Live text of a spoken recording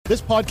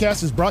This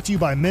podcast is brought to you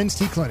by Men's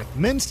T Clinic.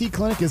 Men's T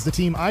Clinic is the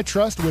team I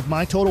trust with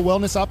my total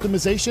wellness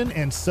optimization,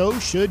 and so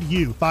should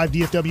you. 5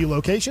 DFW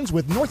locations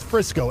with North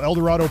Frisco,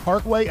 Eldorado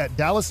Parkway at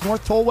Dallas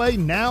North Tollway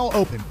now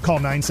open. Call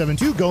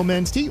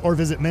 972-GO-MEN'S-T or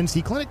visit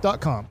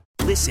mensteclinic.com.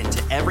 Listen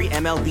to every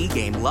MLB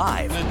game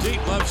live. In the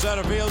deep left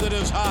center field, it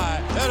is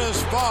high, it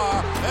is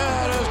far,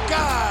 it is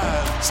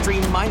gone.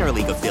 Stream minor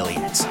league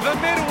affiliates. The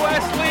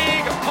Midwest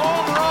League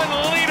home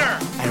run leader.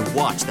 And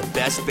watch the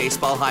best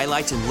baseball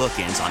highlights and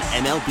look-ins on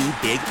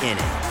MLB Big Inning.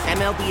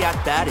 MLB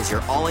At Bat is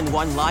your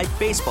all-in-one live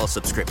baseball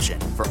subscription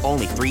for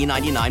only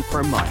 $3.99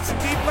 per month.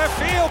 Deep left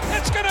field,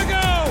 it's gonna go.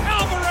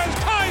 Alvarez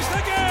ties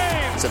the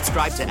game.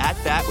 Subscribe to At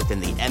Bat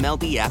within the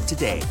MLB app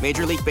today.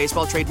 Major League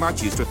Baseball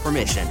trademarks used with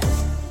permission.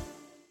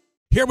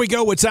 Here we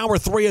go. It's hour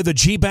 3 of the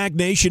G-Bag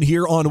Nation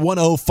here on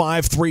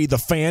 105.3 The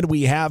Fan.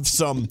 We have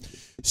some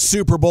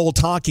Super Bowl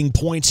talking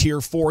points here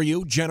for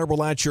you.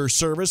 General at your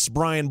service,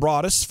 Brian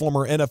Broaddus,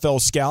 former NFL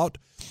scout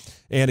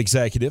and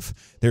executive.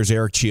 There's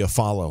Eric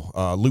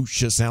Chiafalo.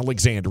 Lucius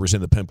Alexander is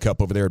in the Pimp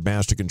Cup over there at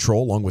Master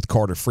Control, along with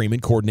Carter Freeman,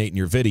 coordinating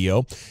your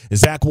video.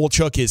 Zach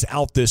Wolchuk is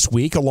out this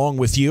week, along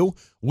with you.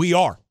 We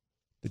are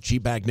the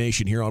G-Bag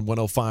Nation here on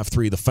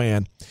 105.3 The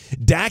Fan.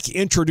 Dak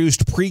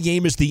introduced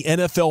pregame as the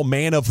NFL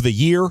Man of the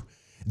Year.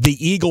 The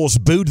Eagles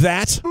booed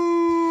that.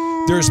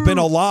 There's been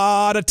a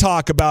lot of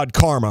talk about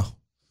karma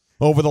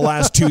over the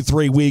last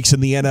 2-3 weeks in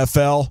the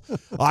NFL.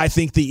 I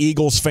think the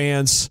Eagles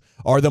fans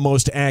are the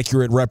most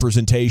accurate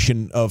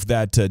representation of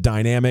that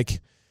dynamic.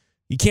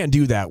 You can't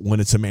do that when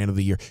it's a Man of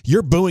the Year.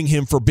 You're booing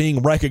him for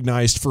being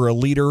recognized for a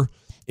leader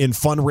in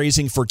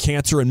fundraising for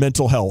cancer and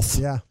mental health.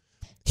 Yeah.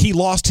 He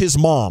lost his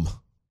mom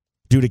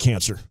due to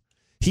cancer.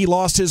 He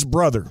lost his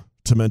brother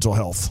to mental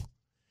health.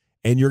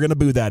 And you're going to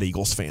boo that,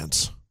 Eagles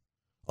fans.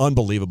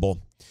 Unbelievable.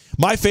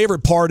 My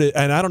favorite part,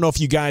 and I don't know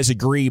if you guys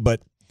agree,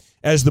 but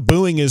as the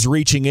booing is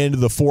reaching into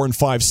the 4 and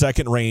 5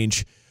 second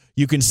range,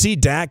 you can see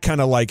Dak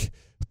kind of like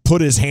put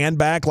his hand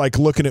back, like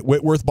looking at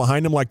Whitworth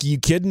behind him, like, you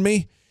kidding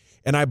me?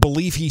 And I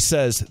believe he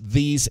says,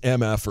 these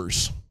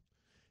MFers.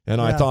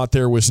 And I thought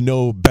there was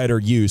no better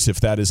use,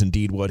 if that is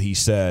indeed what he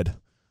said,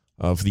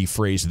 of the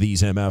phrase,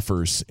 these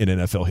MFers in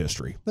NFL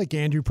history. I think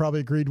Andrew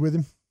probably agreed with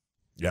him.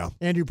 Yeah.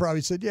 Andrew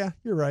probably said, yeah,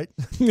 you're right.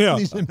 Yeah.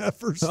 These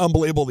MFers.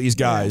 Unbelievable, these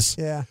guys.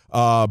 Yeah.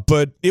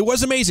 But it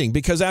was amazing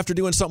because after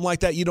doing something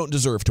like that, you don't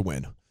deserve to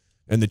win.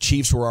 And the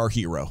Chiefs were our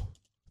hero.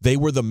 They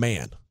were the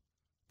man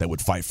that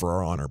would fight for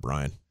our honor,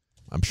 Brian.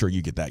 I'm sure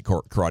you get that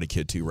Karate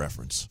Kid 2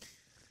 reference.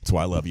 That's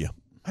why I love you.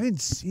 I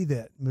didn't see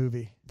that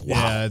movie. Wow.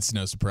 Yeah, it's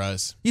no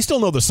surprise. You still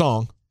know the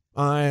song.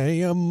 I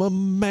am a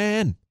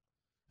man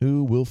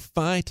who will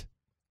fight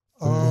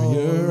for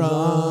your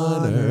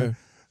honor.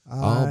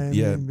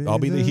 I'll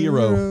be the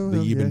hero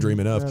that you've been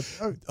dreaming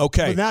of.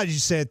 Okay. But now you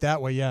say it that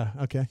way, yeah.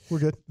 Okay, we're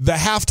good. The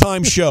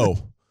halftime show,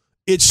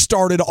 it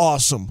started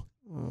awesome.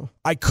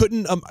 I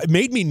couldn't. It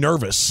made me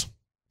nervous.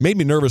 Made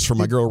me nervous for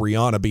my girl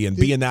Rihanna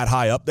being that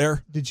high up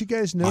there. Did you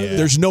guys know that?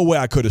 There's no way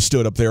I could have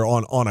stood up there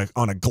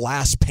on a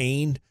glass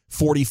pane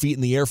 40 feet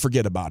in the air.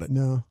 Forget about it.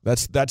 No.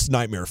 That's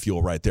nightmare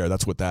fuel right there.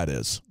 That's what that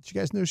is. Did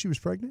you guys know she was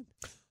pregnant?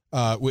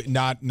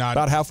 Not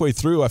about halfway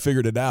through, I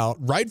figured it out.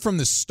 Right from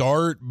the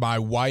start, my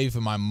wife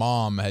and my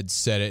mom had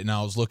said it, and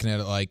I was looking at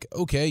it like,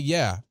 okay,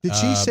 yeah. Did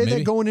she say maybe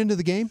that going into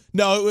the game?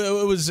 No,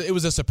 it was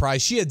a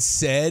surprise. She had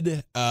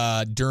said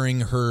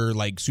during her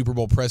Super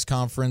Bowl press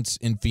conference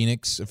in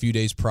Phoenix a few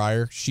days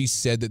prior, she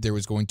said that there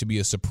was going to be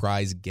a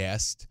surprise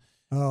guest.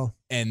 Oh.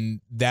 And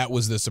that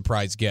was the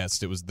surprise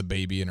guest. It was the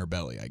baby in her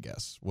belly, I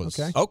guess.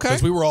 Okay.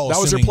 Because we were all that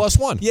was her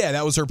 +1. Yeah,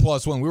 that was her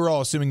 +1. We were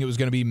all assuming it was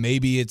going to be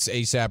maybe it's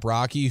A$AP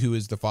Rocky, who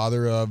is the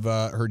father of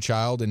her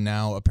child, and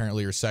now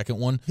apparently her second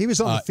one. He was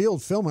on the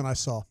field filming, I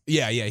saw.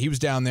 Yeah, he was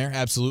down there,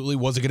 absolutely.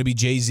 Was it going to be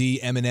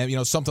Jay-Z,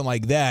 Eminem, something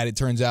like that? It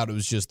turns out it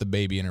was just the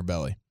baby in her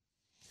belly.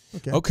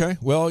 Okay.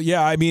 Well,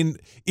 yeah, I mean,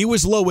 it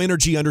was low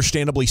energy,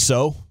 understandably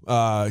so.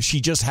 She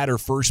just had her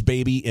first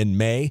baby in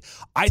May.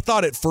 I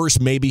thought at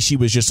first maybe she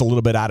was just a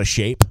little bit out of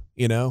shape,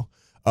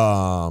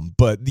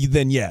 but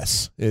then,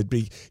 yes,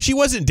 she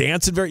wasn't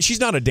dancing she's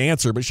not a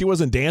dancer, but she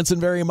wasn't dancing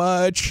very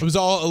much. It was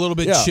all a little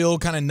bit chill,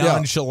 kind of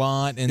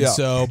nonchalant. And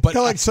so, but kind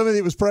of like somebody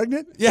that was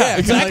pregnant? Yeah,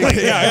 exactly.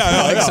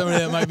 Like somebody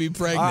that might be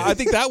pregnant. I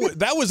think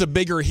that was a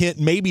bigger hint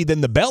maybe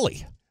than the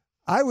belly.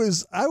 It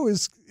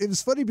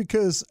was funny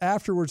because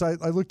afterwards I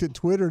looked at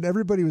Twitter and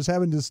everybody was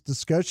having this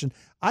discussion.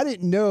 I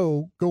didn't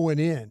know going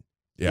in.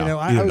 Yeah,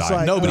 I was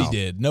like, nobody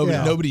did.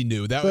 Nobody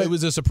knew. It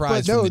was a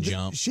surprise from the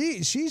jump.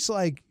 She's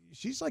like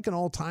an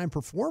all-time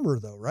performer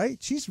though, right?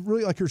 She's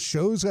really her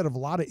shows got a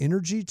lot of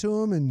energy to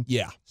them and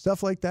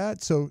stuff like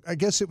that. So I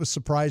guess it was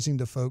surprising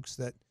to folks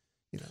that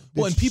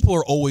well, and people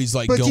are always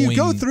but going. Do you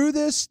go through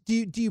this?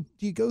 Do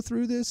you go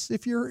through this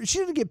she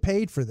didn't get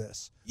paid for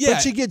this? Yeah,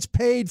 but she gets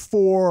paid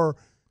for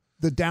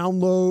the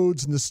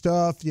downloads and the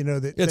stuff,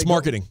 that it's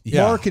marketing.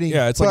 Marketing.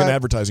 Yeah, it's like an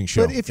advertising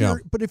show.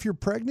 But if you're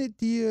pregnant,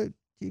 do you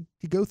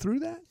go through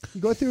that?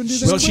 You go through and do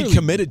that? Well, she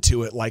committed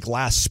to it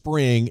last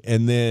spring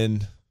and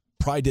then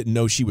probably didn't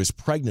know she was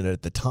pregnant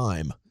at the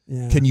time.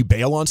 Yeah. Can you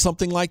bail on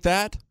something like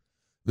that?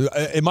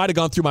 It might have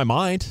gone through my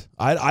mind.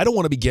 I don't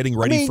want to be getting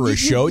ready for a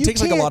show. It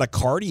takes like a lot of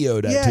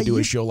cardio to do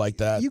a show like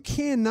that. You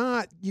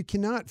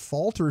cannot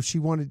falter if she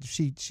wanted.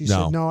 She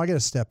said, no, I got to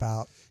step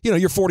out.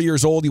 You're 40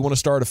 years old. You want to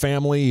start a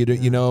family.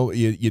 You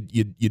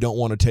don't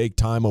want to take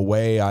time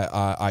away.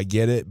 I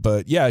get it,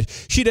 but yeah,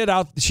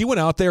 she went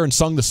out there and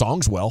sung the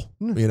songs well.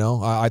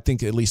 I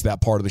think at least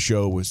that part of the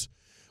show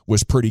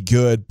was pretty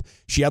good.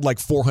 She had like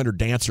 400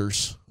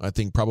 dancers. I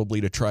think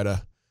probably to try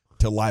to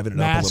liven it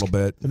up a little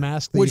bit. The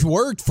mask, which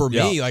worked for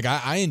me. Yeah. Like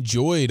I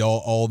enjoyed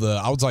all the.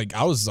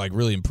 I was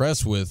really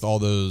impressed with all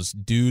those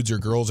dudes or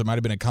girls. It might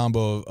have been a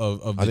combo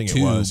of the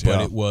two,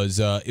 but it was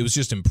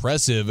just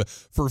impressive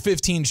for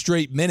 15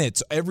 straight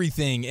minutes.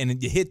 Everything, and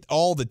it hit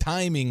all the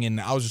timing,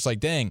 and I was just like,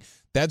 dang.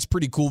 That's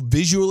pretty cool.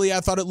 Visually,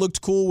 I thought it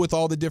looked cool with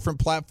all the different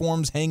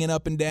platforms hanging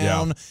up and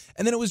down. Yeah.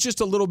 And then it was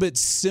just a little bit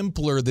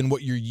simpler than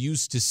what you're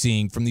used to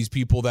seeing from these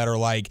people that are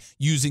like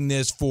using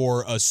this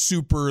for a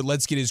super,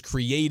 let's get as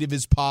creative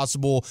as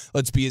possible.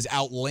 Let's be as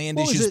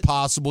outlandish as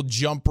possible.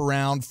 Jump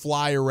around,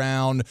 fly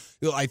around.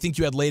 I think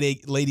you had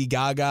Lady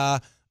Gaga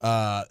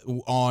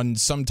on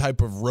some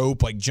type of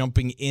rope, like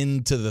jumping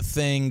into the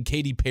thing.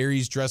 Katy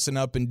Perry's dressing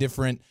up in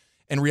different.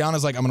 And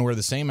Rihanna's like, I'm going to wear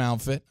the same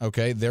outfit.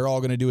 Okay, they're all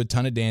going to do a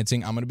ton of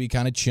dancing. I'm going to be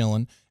kind of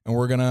chilling, and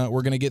we're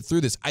gonna get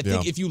through this. I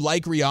think if you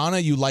like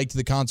Rihanna, you liked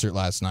the concert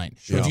last night.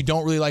 Yeah. If you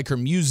don't really like her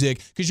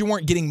music, because you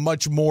weren't getting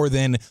much more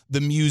than the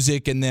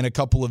music and then a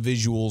couple of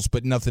visuals,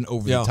 but nothing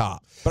over the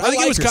top. But I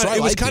think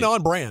it was kind of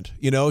on brand.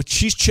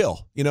 She's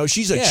chill.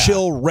 She's a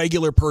chill,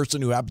 regular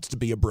person who happens to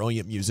be a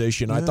brilliant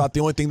musician. Yeah. I thought the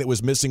only thing that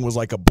was missing was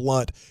like a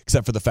blunt,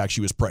 except for the fact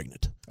she was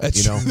pregnant.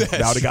 That's true. That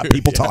would have got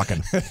people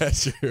talking.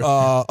 That's true.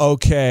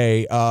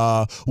 Okay.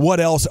 What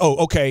else?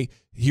 Oh, okay.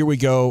 Here we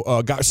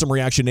go. Got some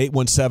reaction.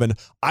 817.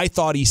 I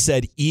thought he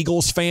said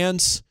Eagles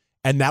fans,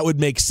 and that would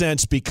make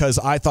sense because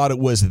I thought it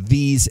was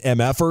these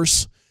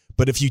MFers.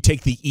 But if you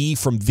take the E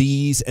from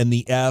these and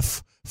the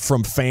F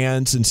from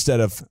fans instead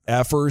of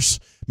Fers,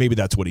 maybe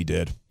that's what he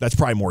did. That's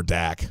probably more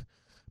Dak.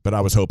 But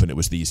I was hoping it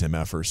was these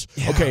MFers.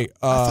 Yeah, okay.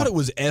 I thought it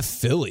was F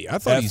Philly. I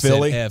thought he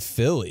said F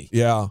Philly.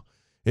 Yeah.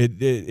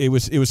 It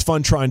was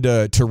fun trying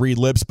to read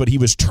lips, but he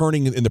was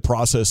turning in the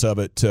process of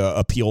it to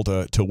appeal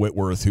to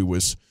Whitworth, who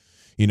was,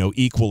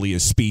 equally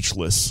as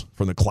speechless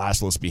from the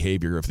classless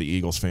behavior of the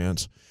Eagles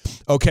fans.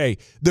 Okay,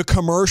 the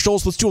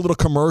commercials. Let's do a little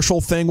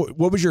commercial thing.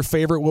 What was your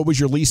favorite? What was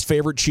your least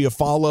favorite?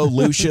 Chiafalo,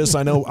 Lucius.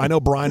 I know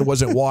Brian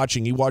wasn't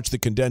watching. He watched the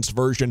condensed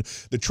version.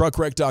 The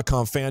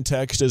truckwreck.com fan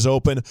text is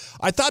open.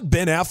 I thought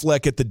Ben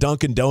Affleck at the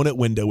Dunkin' Donut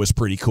window was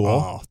pretty cool.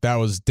 Oh, that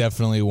was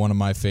definitely one of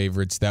my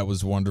favorites. That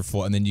was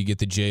wonderful. And then you get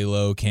the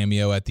J-Lo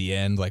cameo at the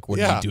end. Like,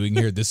 what are you doing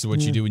here? This is what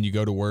you do when you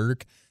go to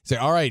work. Say,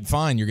 all right,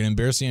 fine. You're going to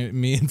embarrass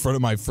me in front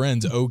of my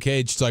friends.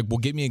 Okay. She's like, well,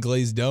 get me a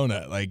glazed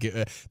donut. Like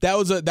that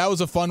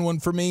was a fun one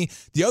for me.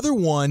 The other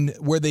one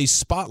where they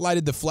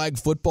spotlighted the flag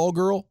football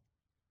girl.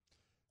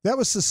 That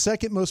was the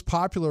second most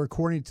popular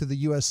according to the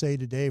USA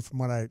Today from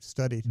what I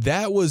studied.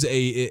 That was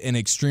an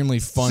extremely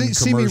fun commercial.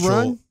 See me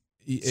run?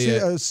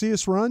 See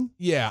us run?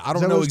 Yeah, I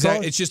don't know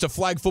exactly. It's just a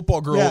flag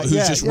football girl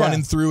who's just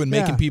running through and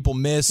making people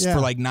miss for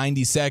like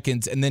 90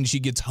 seconds, and then she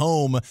gets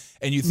home,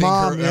 and you think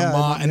her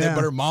mom,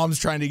 but her mom's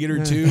trying to get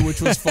her too,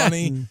 which was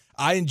funny.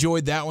 I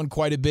enjoyed that one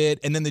quite a bit,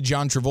 and then the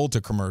John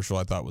Travolta commercial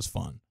I thought was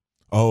fun.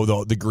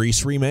 Oh, the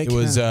Grease remake? It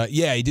was,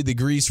 he did the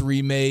Grease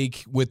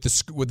remake with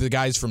the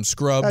guys from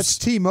Scrubs. That's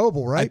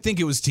T-Mobile, right? I think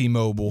it was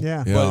T-Mobile.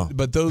 Yeah.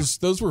 But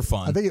those were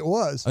fun. I think it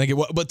was.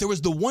 But there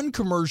was the one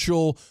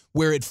commercial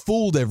where it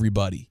fooled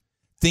everybody,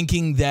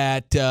 thinking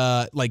that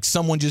like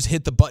someone just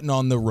hit the button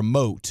on the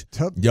remote.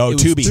 Tubi.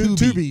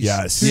 Tubies.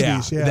 Yes.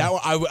 Tubies, yeah.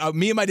 That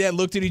me and my dad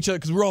looked at each other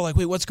because we were all like,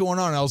 wait, what's going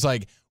on? And I was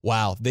like,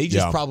 wow, they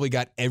just probably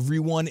got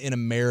everyone in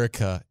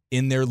America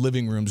in their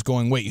living rooms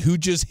going, wait, who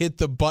just hit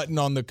the button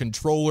on the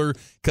controller?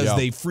 Because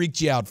they freaked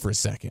you out for a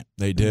second.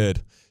 They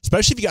did.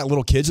 Especially if you got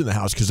little kids in the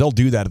house, because they'll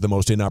do that at the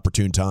most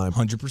inopportune time.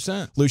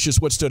 100%. Lucius,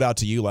 what stood out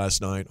to you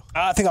last night?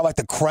 I think I like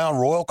the Crown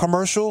Royal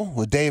commercial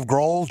with Dave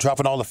Grohl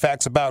dropping all the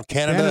facts about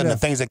Canada and the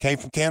things that came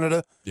from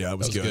Canada. Yeah, it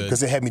was good.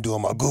 Because it had me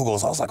doing my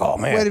Googles. I was like, oh,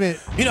 man. Wait a minute.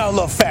 I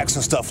love facts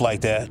and stuff like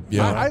that.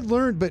 Yeah. I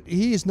learned, but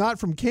he is not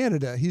from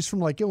Canada. He's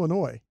from, like,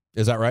 Illinois.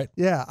 Is that right?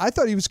 Yeah. I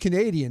thought he was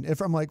Canadian. If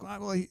I'm like,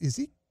 well, is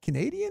he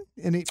Canadian?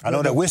 And I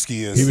know that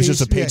whiskey is. He was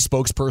just a paid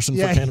spokesperson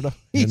for Canada.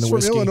 He's from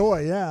whiskey.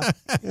 Illinois, yeah.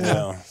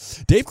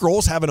 Dave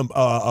Grohl's having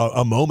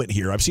a moment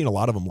here. I've seen a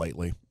lot of them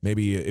lately.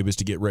 Maybe it was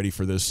to get ready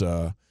for this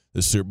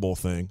Super Bowl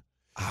thing.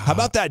 How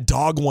about that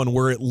dog one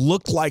where it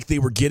looked like they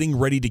were getting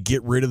ready to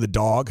get rid of the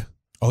dog?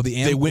 Oh,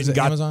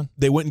 Amazon?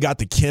 They went and got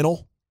the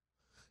kennel,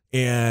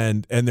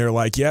 and they're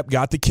like, yep,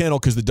 got the kennel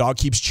because the dog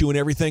keeps chewing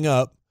everything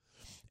up.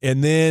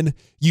 And then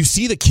you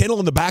see the kennel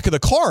in the back of the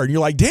car, and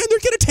you're like, damn, they're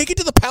going to take it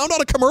to the pound on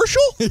a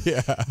commercial?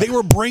 Yeah. They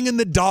were bringing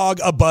the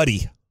dog a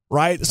buddy,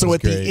 right? So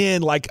at the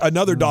end, like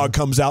another dog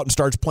comes out and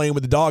starts playing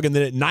with the dog, and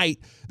then at night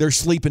they're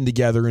sleeping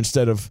together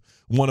instead of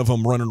one of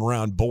them running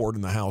around bored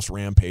in the house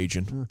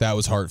rampaging. That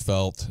was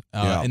heartfelt.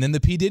 And then the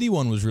P. Diddy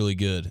one was really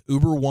good.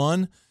 Uber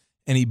One.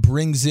 and he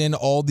brings in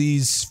all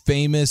these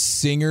famous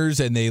singers,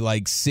 and they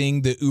like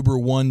sing the Uber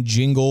One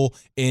jingle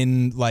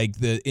in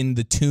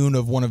the tune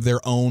of one of their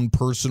own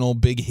personal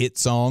big hit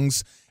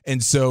songs.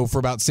 And so for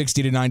about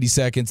 60 to 90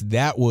 seconds,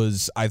 that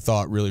was, I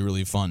thought, really,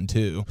 really fun,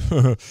 too.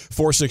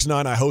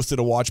 469, I hosted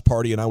a watch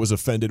party, and I was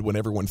offended when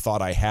everyone thought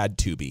I had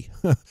Tubi.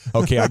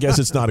 Okay, I guess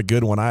it's not a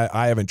good one.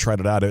 I haven't tried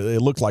it out. It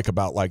looked like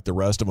the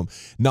rest of them.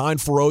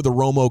 940, the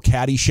Romo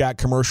Caddyshack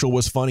commercial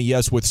was funny.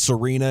 Yes, with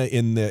Serena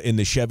in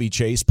the Chevy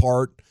Chase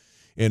part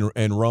and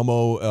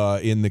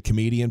Romo in the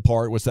comedian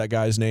part. What's that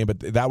guy's name? But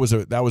that was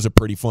a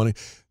pretty funny.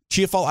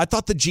 Chiafal, I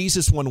thought the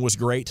Jesus one was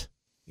great.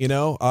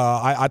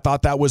 I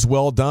thought that was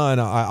well done.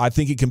 I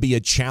think it can be a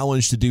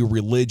challenge to do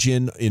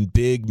religion in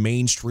big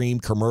mainstream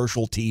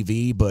commercial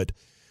TV, but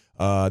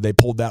they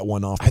pulled that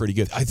one off pretty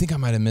good. I think I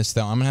might have missed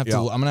that one. I'm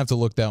gonna have to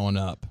look that one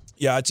up.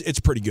 Yeah, it's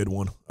a pretty good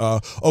one.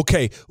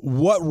 Okay,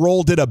 what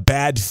role did a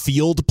bad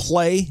field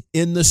play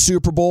in the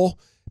Super Bowl?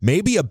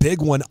 Maybe a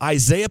big one.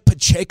 Isaiah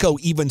Pacheco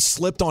even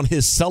slipped on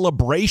his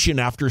celebration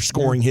after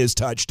scoring his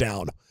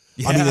touchdown.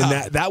 Yeah. I mean,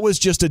 and that was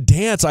just a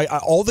dance.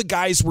 All the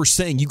guys were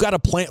saying, you got to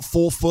plant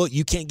full foot.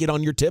 You can't get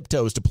on your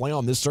tiptoes to play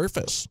on this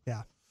surface.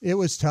 Yeah, it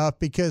was tough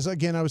because,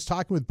 again, I was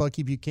talking with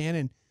Bucky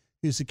Buchanan,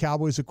 who's the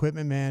Cowboys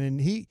equipment man, and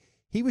he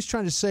was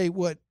trying to say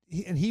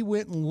and he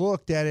went and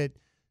looked at it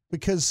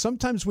because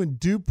sometimes when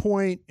dew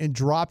point and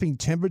dropping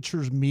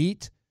temperatures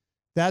meet,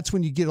 that's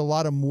when you get a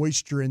lot of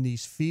moisture in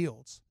these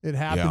fields. It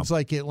happens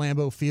like at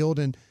Lambeau Field,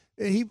 and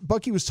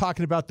Bucky was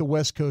talking about the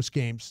West Coast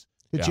games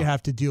that you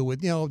have to deal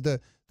with.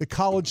 The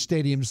college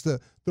stadiums,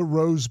 the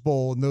Rose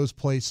Bowl, and those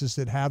places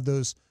that have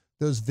those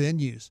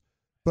venues.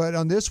 But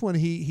on this one,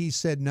 he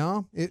said,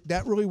 no,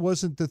 that really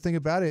wasn't the thing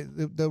about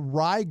it. The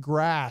rye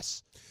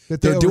grass.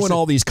 They're doing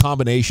all these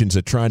combinations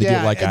of trying to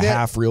get like a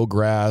half real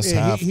grass.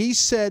 He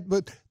said,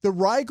 but the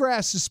rye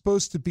grass is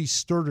supposed to be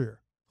sturdier.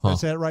 Huh.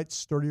 Is that right?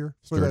 Sturdier?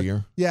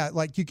 Sturdier.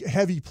 Like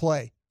heavy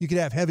play. You could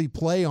have heavy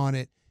play on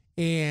it.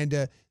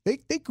 And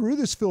they grew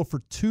this field for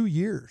 2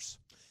 years.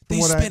 They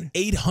spent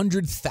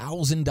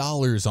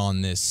 $800,000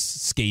 on this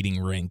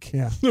skating rink.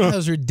 Yeah. That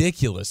was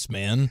ridiculous,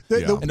 man.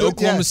 And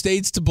Oklahoma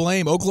State's to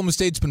blame. Oklahoma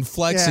State's been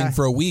flexing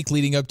for a week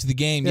leading up to the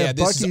game. Yeah,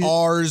 this is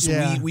ours.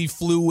 Yeah. We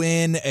flew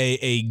in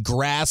a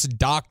grass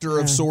doctor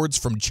of sorts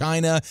from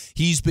China.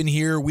 He's been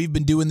here. We've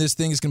been doing this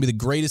thing. It's going to be the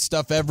greatest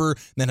stuff ever. And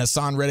then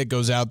Hassan Reddick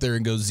goes out there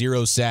and goes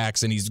 0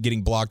 sacks, and he's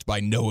getting blocked by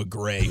Noah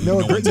Gray.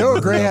 Noah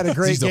Gray had a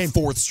great game. He's the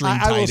fourth string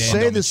tight end. I will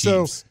say this,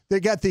 though. Chiefs. They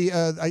got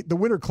the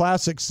Winter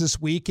Classics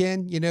this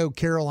weekend.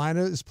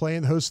 Carolina is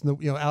hosting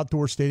the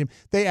outdoor stadium.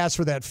 They asked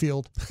for that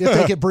field if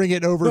they could bring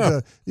it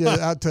over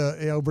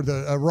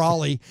to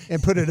Raleigh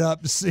and put it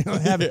up.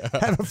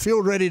 Have a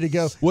field ready to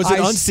go. Was it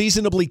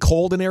unseasonably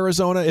cold in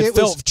Arizona? It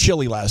felt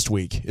chilly last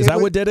week. Is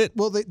that what did it?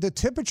 Well, the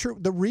temperature.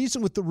 The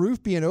reason with the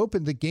roof being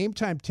open, the game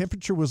time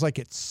temperature was like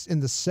it's in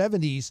the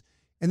 70s.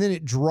 And then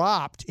it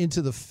dropped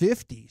into the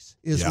 50s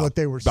is what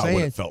they were saying.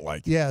 What it felt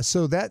like. Yeah,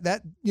 so that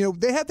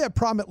they had that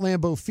problem at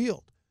Lambeau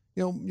Field.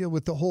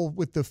 With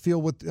the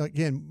field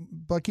again,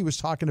 Bucky was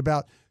talking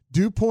about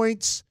dew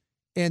points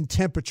and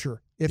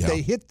temperature. If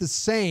they hit the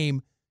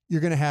same, you're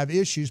going to have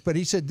issues. But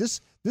he said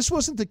this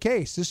wasn't the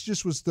case. This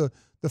just was the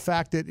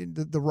fact that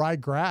the rye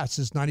grass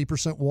is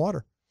 90%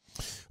 water.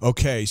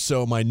 Okay,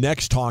 so my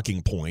next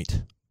talking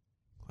point,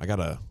 I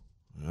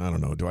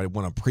don't know. Do I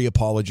want to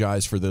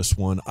pre-apologize for this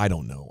one? I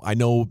don't know. I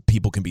know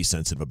people can be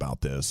sensitive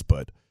about this,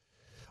 but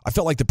I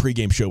felt like the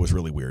pregame show was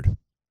really weird.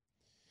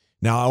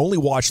 Now, I only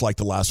watched like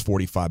the last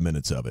 45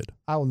 minutes of it.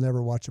 I will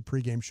never watch a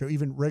pregame show,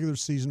 even regular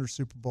season or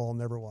Super Bowl. I'll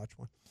never watch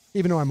one.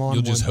 Even though I'm on one.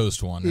 You'll just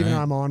host one, Even right?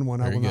 though I'm on one,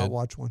 I will not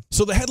watch one.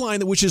 So the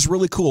headline, which is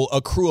really cool, a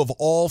crew of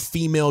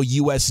all-female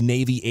U.S.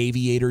 Navy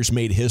aviators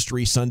made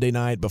history Sunday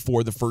night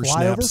before the first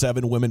snap.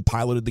 7 women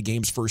piloted the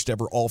game's first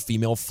ever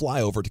all-female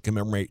flyover to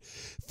commemorate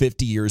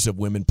 50 years of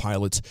women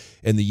pilots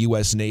in the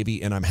U.S.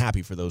 Navy, and I'm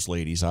happy for those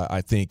ladies. I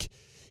think,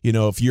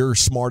 if you're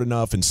smart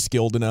enough and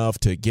skilled enough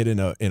to get in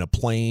a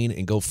plane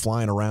and go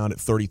flying around at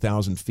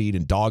 30,000 feet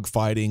and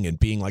dogfighting and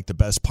being like the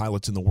best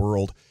pilots in the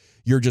world,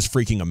 you're just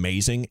freaking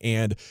amazing.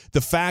 And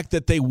the fact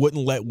that they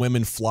wouldn't let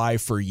women fly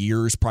for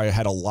years, probably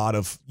had a lot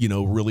of,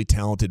 really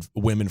talented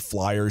women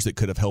flyers that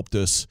could have helped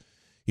us,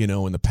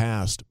 in the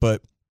past.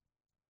 But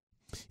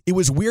it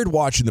was weird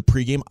watching the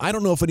pregame. I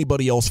don't know if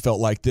anybody else felt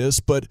like this,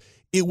 but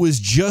it was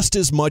just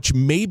as much,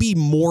 maybe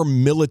more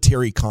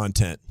military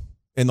content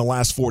in the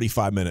last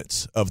 45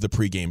 minutes of the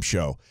pregame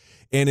show.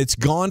 And it's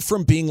gone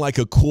from being like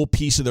a cool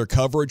piece of their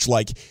coverage,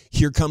 like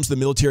here comes the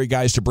military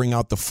guys to bring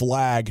out the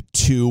flag,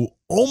 to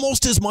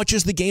almost as much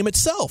as the game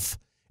itself.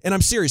 And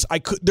I'm serious.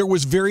 There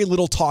was very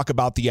little talk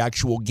about the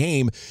actual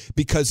game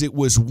because it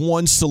was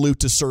one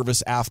salute to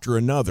service after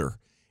another.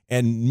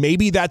 And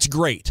maybe that's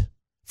great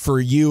for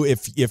you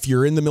if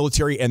you're in the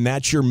military and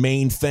that's your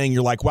main thing.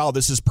 You're like, wow,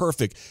 this is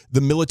perfect.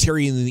 The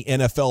military and the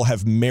NFL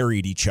have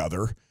married each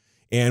other.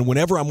 And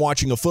whenever I'm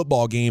watching a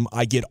football game,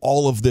 I get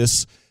all of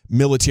this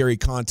military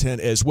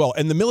content as well.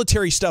 And the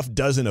military stuff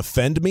doesn't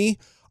offend me.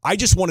 I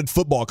just wanted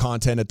football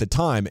content at the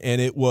time. And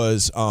it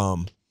was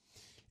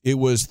It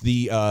was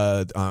the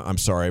I'm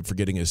sorry, I'm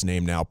forgetting his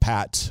name now.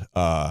 Pat,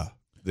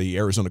 the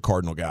Arizona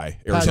Cardinal guy,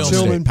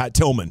 Pat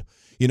Tillman.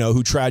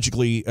 Who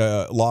tragically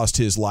lost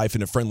his life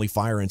in a friendly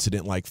fire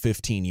incident like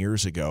 15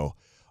 years ago.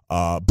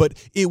 But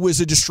it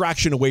was a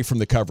distraction away from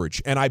the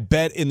coverage. And I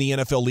bet in the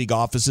NFL league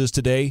offices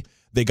today,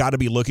 they got to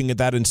be looking at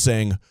that and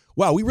saying,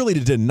 wow, we really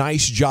did a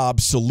nice job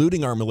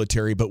saluting our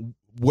military, but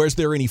was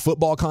there any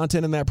football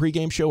content in that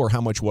pregame show, or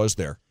how much was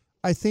there?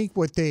 I think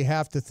what they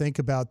have to think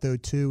about, though,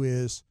 too,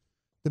 is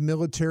the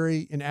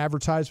military and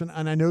advertisement.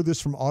 And I know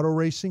this from auto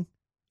racing.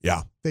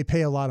 Yeah. They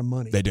pay a lot of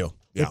money. They do.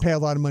 They pay a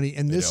lot of money.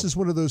 And this is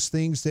one of those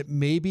things that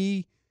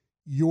maybe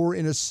you're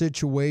in a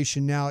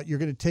situation now, you're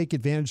going to take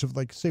advantage of,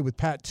 like, say, with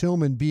Pat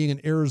Tillman being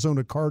an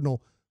Arizona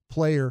Cardinal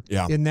player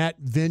in that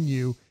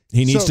venue.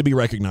 He needs to be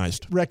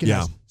recognized.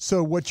 Yeah.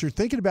 So what you're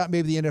thinking about,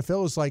 maybe the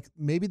NFL is like,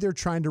 maybe they're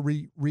trying to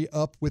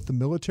re-up with the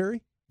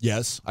military.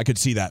 Yes, I could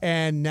see that.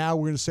 And now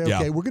we're going to say,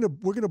 okay, we're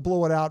going to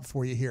blow it out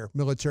for you here,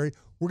 military.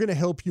 We're going to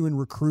help you in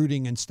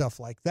recruiting and stuff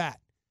like that.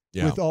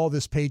 Yeah. With all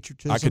this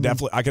patriotism. I could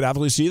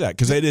definitely see that,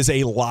 because it is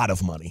a lot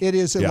of money. It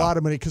is a lot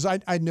of money, because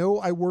I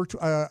know I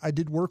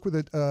did work with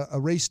a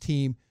race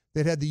team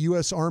that had the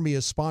U.S. Army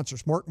as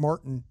sponsors. Mark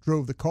Martin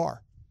drove the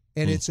car,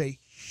 and it's a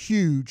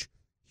huge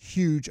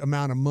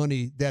amount of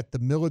money that the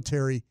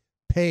military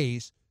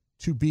pays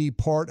to be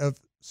part of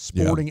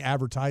sporting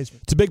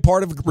advertisement. It's a big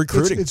part of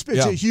recruiting. It's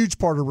a huge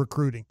part of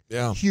recruiting.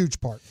 Yeah.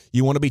 Huge part.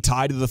 You want to be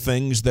tied to the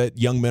things that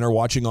young men are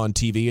watching on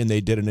TV, and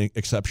they did an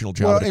exceptional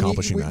job at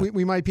accomplishing that.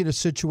 We might be in a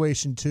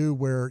situation, too,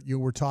 where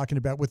we're talking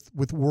about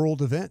with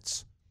world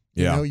events.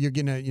 You're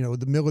going to,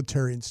 the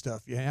military and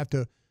stuff. You have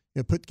to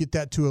get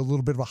that to a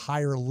little bit of a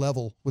higher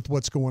level with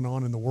what's going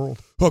on in the world.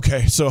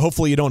 Okay, so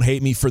hopefully you don't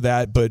hate me for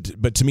that,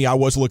 but to me, I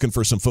was looking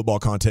for some football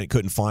content,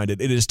 couldn't find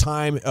it. It is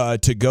time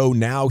to go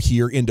now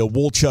here into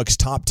Woolchuck's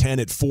Top 10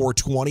 at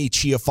 420.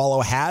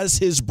 Chiafalo has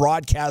his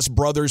broadcast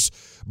brothers'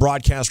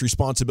 broadcast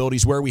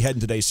responsibilities. Where are we heading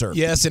today, sir?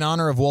 Yes, in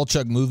honor of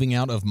Woolchuck moving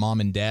out of mom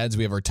and dad's,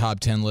 we have our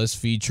top 10 list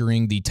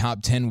featuring the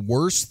top 10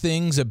 worst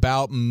things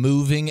about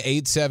moving.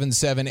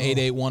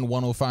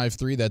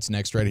 877-881-1053. That's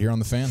next right here on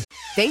The Fan.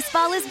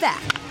 Baseball is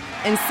back,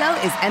 and so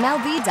is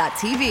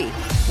MLB.tv.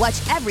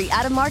 Watch every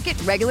out-of-market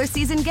regular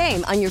season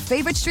game on your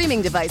favorite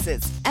streaming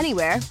devices,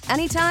 anywhere,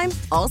 anytime,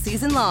 all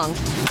season long.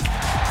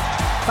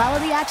 Follow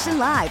the action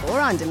live or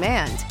on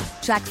demand.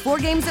 Track 4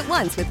 games at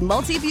once with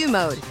multi-view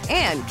mode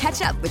and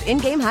catch up with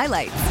in-game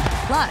highlights.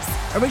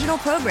 Plus, original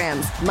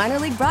programs, minor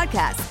league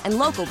broadcasts, and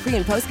local pre-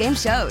 and post-game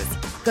shows.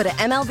 Go to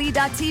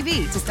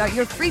MLB.tv to start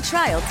your free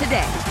trial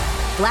today.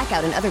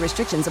 Blackout and other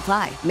restrictions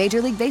apply.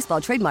 Major League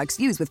Baseball trademarks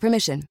used with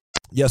permission.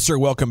 Yes, sir.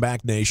 Welcome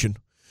back, nation.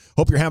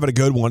 Hope you're having a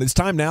good one. It's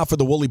time now for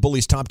the Wooly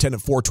Bullies Top 10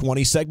 at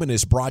 420. Segment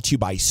is brought to you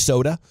by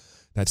Soda.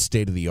 That's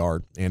state of the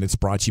art, and it's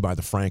brought to you by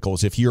the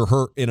Frankels. If you're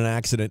hurt in an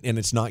accident and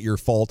it's not your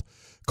fault,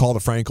 call the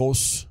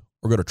Frankels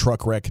or go to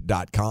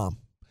truckwreck.com.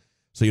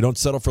 So you don't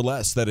settle for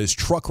less. That is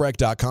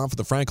truckwreck.com for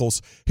the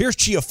Frankels. Here's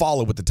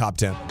Chiafalo with the top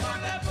 10.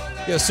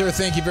 Yes, sir.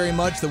 Thank you very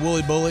much. The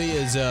Wooly Bully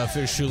is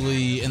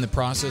officially in the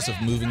process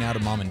of moving out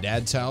of mom and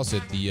dad's house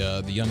at the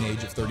young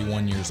age of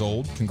 31 years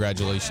old.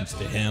 Congratulations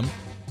to him.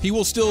 He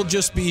will still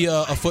just be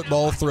a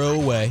football throw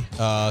away,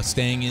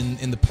 staying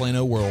in the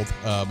Plano world,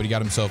 but he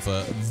got himself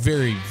a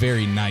very,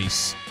 very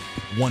nice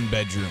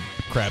one-bedroom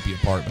crappy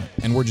apartment,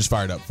 and we're just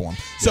fired up for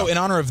him. So in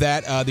honor of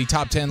that, the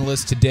top 10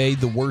 list today,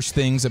 the worst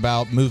things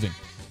about moving.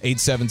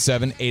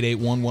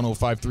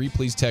 877-881-1053.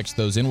 Please text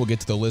those in. We'll get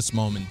to the list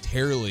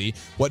momentarily.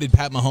 What did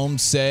Pat Mahomes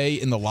say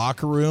in the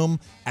locker room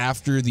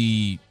after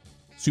the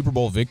Super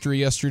Bowl victory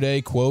yesterday?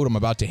 Quote, I'm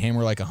about to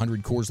hammer like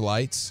 100 Coors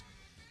Lights.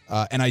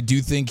 And I do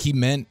think he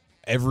meant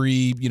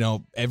every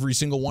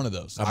single one of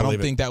those. I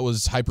don't think that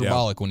was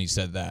hyperbolic when he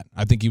said that.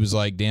 I think he was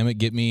like, damn it,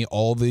 get me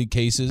all the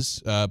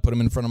cases, put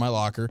them in front of my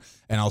locker,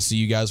 and I'll see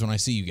you guys when I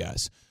see you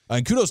guys.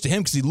 And kudos to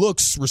him because he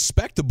looks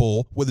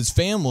respectable with his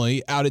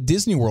family out at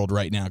Disney World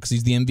right now because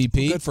he's the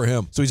MVP. Good for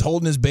him. So he's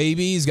holding his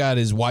baby. He's got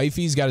his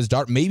wifey. He's got his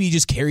daughter. Maybe he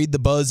just carried the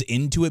buzz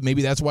into it.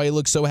 Maybe that's why he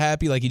looks so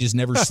happy, like he just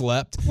never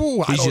slept.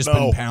 Ooh, he's just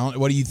been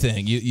pounding. What do you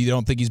think? You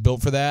don't think he's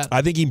built for that?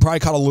 I think he probably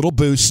caught a little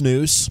boost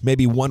snooze,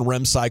 maybe one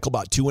REM cycle,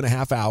 about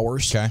 2.5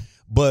 hours. Okay.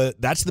 But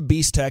that's the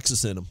Beast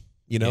Texas in him.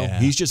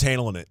 He's just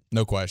handling it.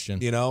 No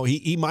question.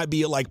 He might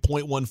be at like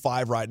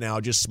 0.15 right now,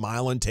 just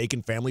smiling,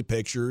 taking family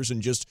pictures,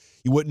 and just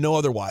you wouldn't know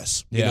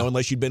otherwise,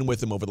 unless you'd been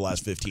with him over the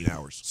last 15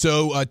 hours.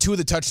 So 2 of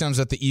the touchdowns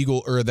that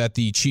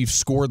the Chiefs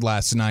scored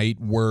last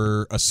night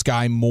were a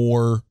Sky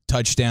Moore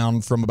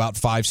touchdown from about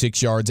 5-6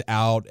 yards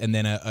out, and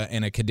then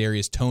a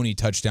Kadarius Toney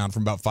touchdown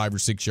from about 5 or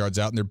 6 yards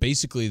out, and they're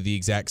basically the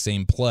exact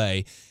same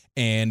play.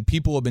 And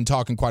people have been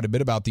talking quite a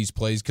bit about these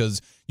plays because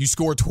you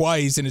score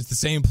twice and it's the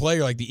same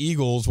player like the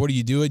Eagles. What are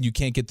you doing? You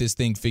can't get this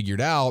thing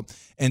figured out.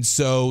 And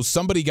so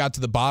somebody got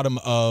to the bottom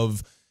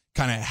of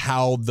kind of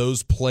how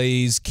those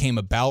plays came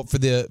about for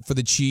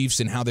the Chiefs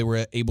and how they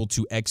were able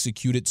to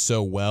execute it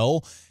so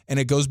well. And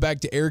it goes back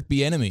to Eric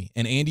Bieniemy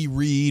and Andy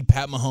Reid.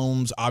 Pat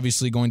Mahomes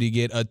obviously going to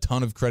get a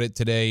ton of credit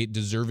today,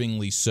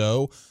 deservingly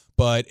so.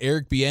 but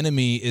Eric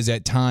Bieniemy is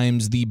at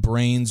times the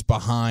brains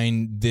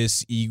behind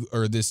this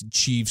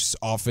Chiefs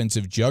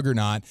offensive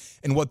juggernaut.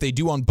 And what they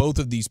do on both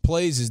of these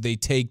plays is they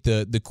take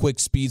the quick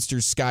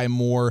speedsters Sky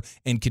Moore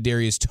and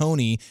Kadarius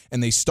Toney,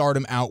 and they start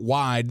them out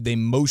wide. They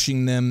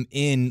motion them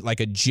in like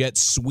a jet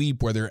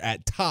sweep where they're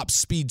at top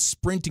speed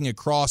sprinting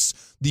across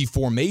the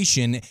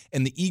formation,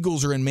 and the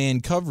Eagles are in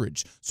man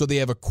coverage. So they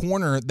have a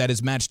corner that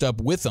is matched up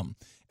with them.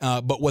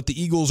 But what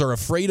the Eagles are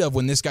afraid of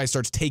when this guy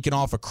starts taking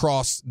off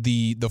across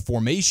the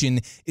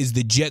formation is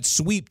the jet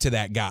sweep to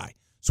that guy.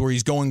 So where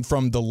he's going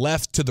from the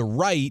left to the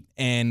right,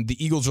 and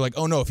the Eagles are like,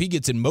 oh, no, if he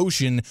gets in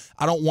motion,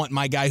 I don't want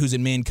my guy who's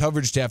in man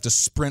coverage to have to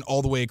sprint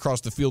all the way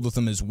across the field with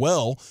him as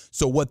well.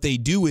 So what they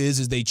do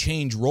is they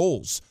change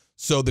roles.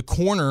 So the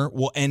corner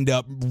will end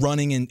up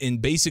running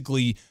and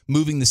basically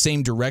moving the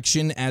same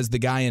direction as the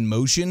guy in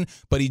motion,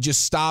 but he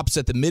just stops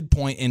at the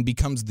midpoint and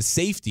becomes the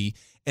safety.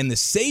 And the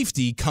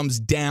safety comes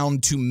down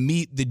to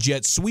meet the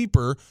jet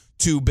sweeper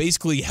to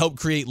basically help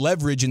create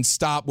leverage and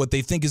stop what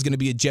they think is going to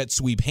be a jet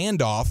sweep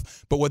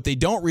handoff. But what they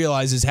don't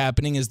realize is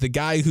happening is the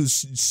guy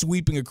who's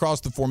sweeping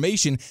across the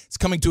formation is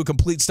coming to a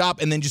complete stop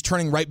and then just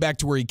turning right back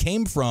to where he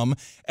came from.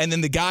 And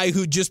then the guy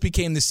who just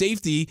became the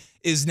safety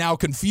is now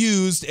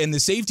confused, and the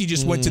safety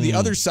just went to the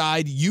other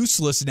side,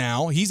 useless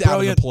now. He's out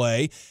of the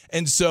play.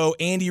 And so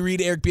Andy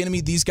Reid, Eric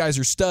Bieniemy, these guys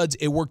are studs.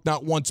 It worked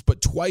not once but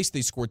twice.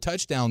 They scored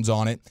touchdowns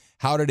on it.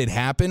 How did it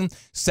happen?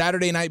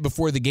 Saturday night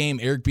before the game,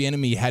 Eric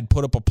Bieniemy had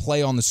put up a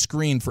play on the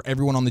screen for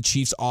everyone on the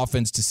Chiefs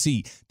offense to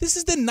see. This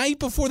is the night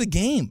before the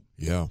game.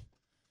 Yeah.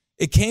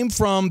 It came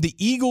from the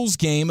Eagles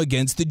game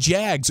against the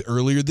Jags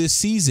earlier this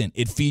season.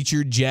 It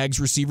featured Jags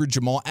receiver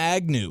Jamal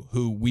Agnew,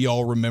 who we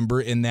all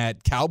remember in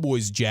that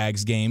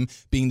Cowboys-Jags game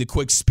being the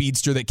quick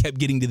speedster that kept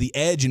getting to the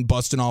edge and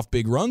busting off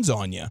big runs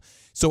on you.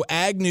 So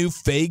Agnew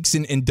fakes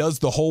and does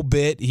the whole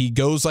bit. He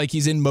goes like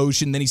he's in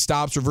motion, then he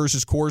stops,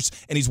 reverses course,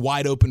 and he's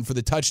wide open for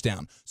the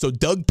touchdown. So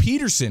Doug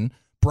Peterson,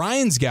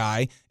 Brian's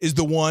guy, is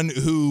the one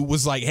who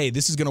was like, hey,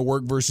 this is going to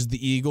work versus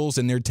the Eagles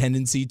and their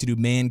tendency to do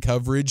man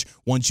coverage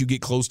once you get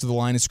close to the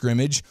line of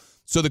scrimmage.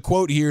 So the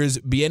quote here is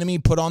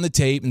Bieniemy put on the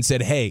tape and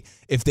said, hey,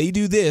 if they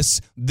do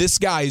this, this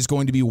guy is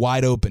going to be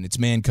wide open. It's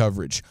man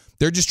coverage.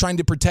 They're just trying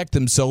to protect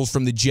themselves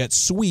from the jet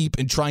sweep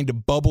and trying to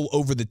bubble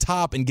over the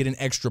top and get an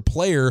extra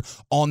player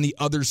on the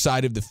other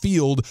side of the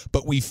field.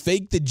 But we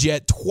faked the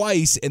jet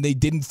twice and they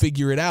didn't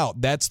figure it out.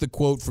 That's the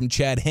quote from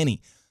Chad Henne,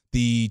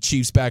 the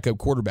Chiefs backup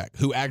quarterback,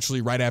 who actually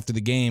right after the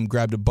game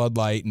grabbed a Bud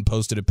Light and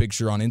posted a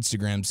picture on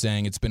Instagram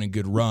saying it's been a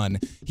good run.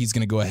 He's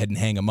going to go ahead and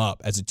hang him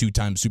up as a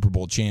two-time Super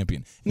Bowl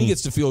champion. And he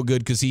gets to feel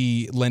good because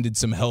he lended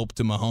some help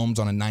to Mahomes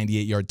on a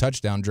 98-yard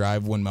touchdown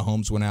drive when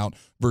Mahomes went out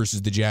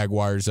versus the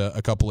Jaguars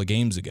a couple of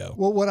games ago.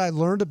 Well, what I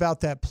learned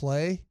about that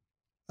play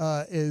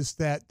is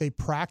that they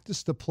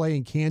practiced the play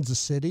in Kansas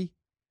City,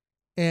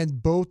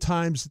 and both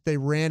times that they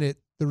ran it,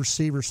 the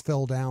receivers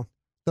fell down.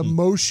 The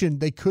motion,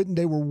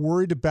 they were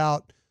worried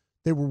about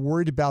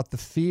the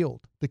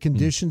field, the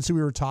conditions that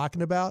we were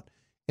talking about.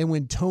 And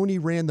when Toney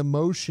ran the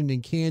motion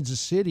in Kansas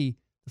City,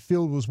 the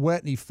field was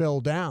wet and he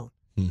fell down.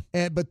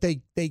 But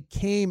they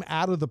came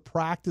out of the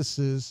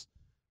practices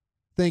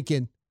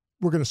thinking,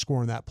 we're going to score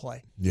on that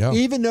play. Yeah.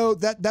 Even though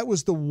that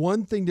was the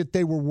one thing that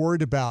they were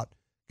worried about,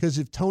 because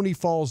if Toney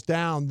falls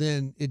down,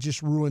 then it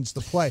just ruins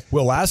the play.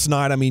 Well, last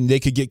night, I mean, they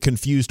could get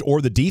confused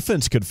or the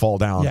defense could fall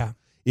down. Yeah.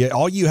 Yeah,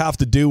 all you have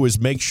to do is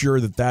make sure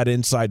that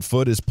inside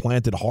foot is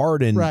planted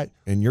hard, and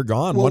you're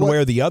gone one way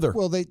or the other.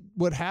 Well,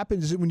 what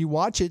happens is that when you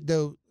watch it,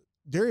 though,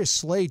 Darius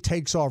Slay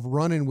takes off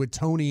running with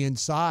Toney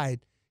inside,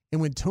 and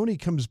when Toney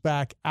comes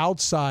back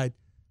outside,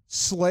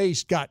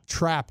 Slay's got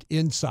trapped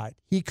inside.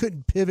 He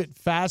couldn't pivot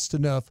fast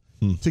enough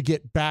to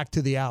get back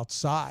to the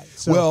outside.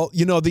 So,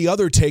 well, the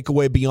other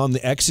takeaway beyond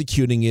the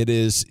executing it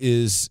is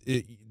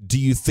do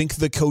you think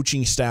the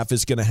coaching staff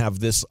is going to have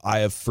this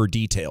eye for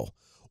detail?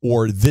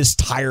 Or this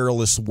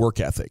tireless work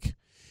ethic?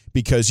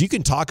 Because you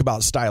can talk about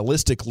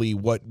stylistically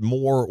what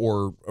Moore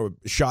or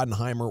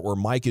Schottenheimer or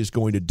Mike is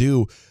going to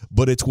do,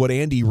 but it's what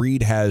Andy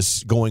Reid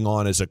has going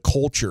on as a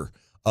culture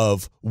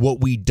of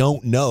what we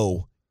don't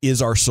know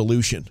is our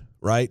solution,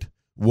 right?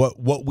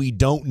 What we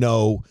don't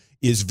know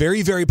is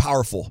very, very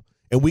powerful.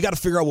 And we got to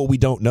figure out what we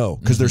don't know,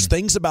 because there's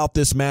things about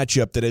this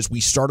matchup that as we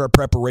start our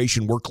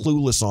preparation, we're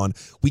clueless on.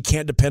 We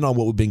can't depend on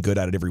what we've been good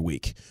at it every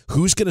week.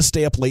 Who's going to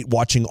stay up late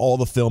watching all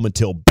the film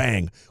until,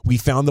 bang, we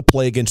found the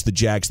play against the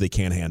Jags they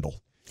can't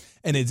handle?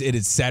 And it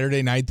is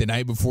Saturday night, the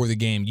night before the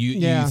game.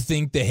 You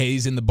think the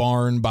hay's in the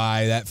barn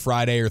by that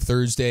Friday or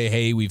Thursday.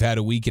 Hey, we've had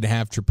a week and a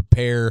half to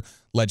prepare.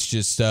 Let's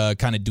just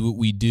kind of do what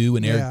we do.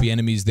 And Eric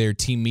Bieniemy's there,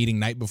 team meeting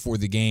night before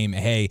the game.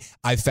 Hey,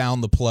 I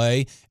found the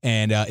play,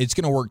 and it's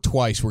going to work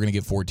twice. We're going to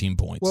get 14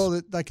 points. Well,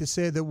 like I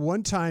said, the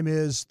one time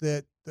is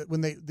that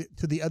when they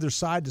to the other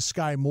side to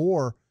Sky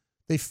Moore,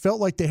 they felt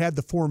like they had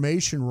the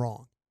formation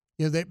wrong.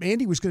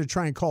 Andy was going to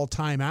try and call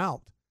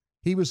timeout.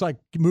 He was like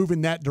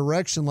moving that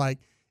direction, like.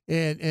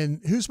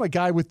 And who's my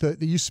guy that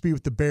used to be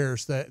with the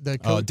Bears? The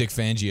coach? Dick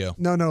Fangio.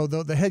 No,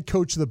 the head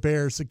coach of the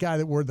Bears, the guy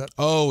that wore the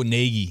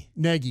Nagy.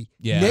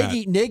 Yeah,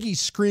 Nagy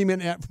screaming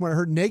from what I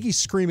heard. Nagy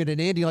screaming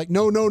at Andy like,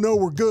 no,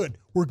 we're good.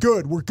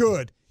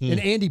 And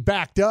Andy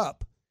backed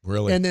up.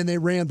 Really? And then they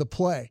ran the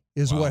play.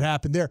 Is what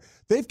happened there.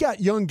 They've got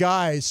young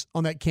guys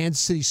on that Kansas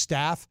City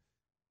staff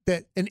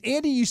and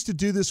Andy used to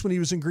do this when he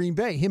was in Green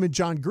Bay. Him and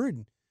John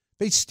Gruden,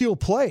 they steal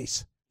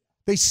plays.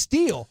 They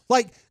steal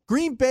like.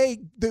 Green Bay,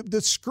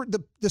 the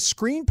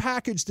screen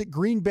package that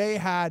Green Bay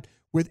had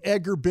with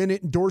Edgar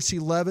Bennett and Dorsey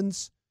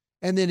Levens,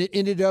 and then it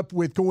ended up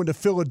with going to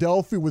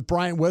Philadelphia with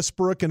Brian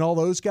Westbrook and all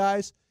those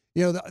guys.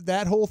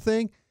 That whole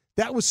thing,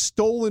 that was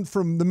stolen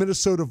from the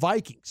Minnesota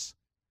Vikings,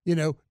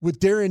 with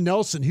Darren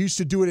Nelson, who used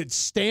to do it at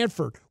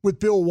Stanford with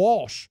Bill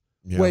Walsh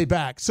way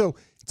back. So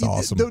it's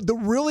awesome. The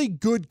really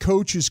good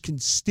coaches can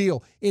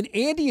steal. And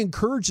Andy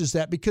encourages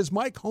that because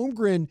Mike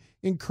Holmgren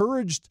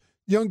encouraged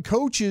young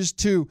coaches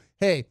to,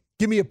 hey,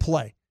 give me a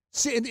play.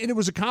 See, and it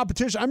was a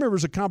competition. I remember it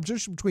was a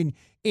competition between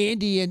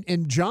Andy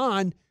and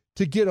John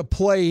to get a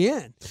play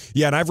in.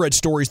 Yeah, and I've read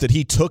stories that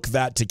he took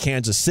that to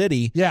Kansas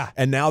City. Yeah.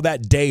 And now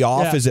that day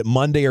off, is it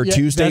Monday or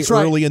Tuesday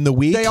early in the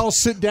week? They all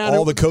sit down.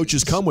 All the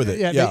coaches come with it.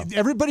 Yeah.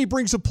 Everybody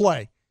brings a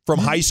play. From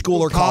high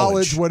school or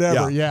college.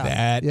 Whatever,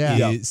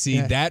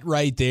 That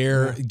right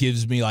there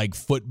gives me like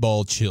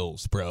football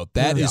chills, bro.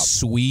 That is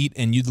sweet,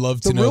 and you'd love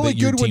to know that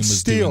your team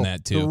was doing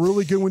that too. The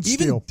really good ones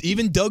steal.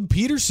 Even Doug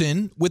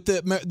Peterson with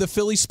the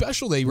Philly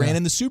special they ran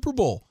in the Super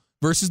Bowl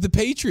versus the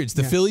Patriots,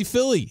 the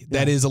Philly.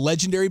 That is a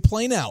legendary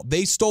play now.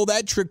 They stole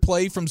that trick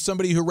play from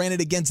somebody who ran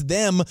it against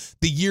them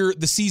the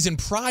season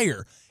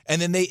prior. And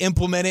then they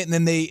implement it,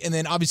 and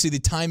then obviously the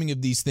timing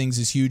of these things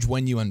is huge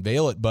when you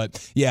unveil it.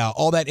 But yeah,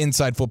 all that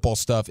inside football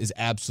stuff is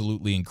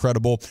absolutely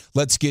incredible.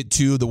 Let's get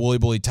to the Wooly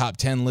Bully top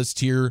 10 list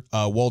here.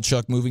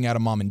 Walchuk moving out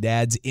of mom and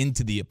dad's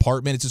into the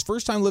apartment. It's his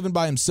first time living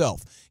by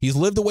himself. He's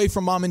lived away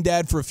from mom and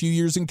dad for a few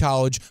years in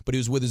college, but he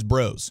was with his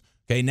bros.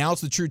 Okay, now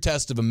it's the true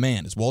test of a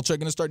man. Is Walchuk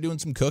going to start doing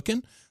some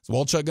cooking? Is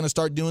Walchuk going to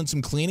start doing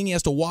some cleaning? He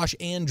has to wash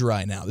and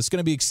dry now. This is going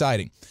to be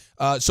exciting.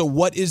 So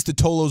what is the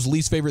Tolo's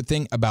least favorite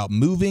thing about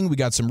moving? We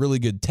got some really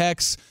good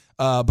texts,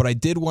 but I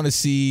did want to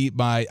see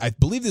I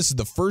believe this is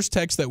the first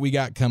text that we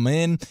got come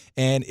in,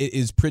 and it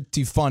is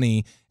pretty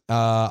funny.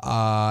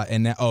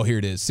 And now, here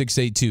it is,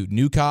 682.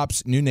 New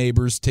cops, new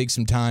neighbors, take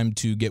some time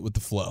to get with the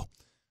flow.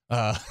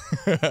 I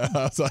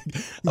was like,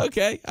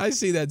 okay, I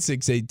see that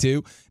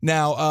 682.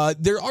 Now,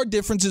 there are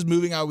differences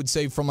moving, I would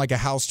say, from like a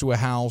house to a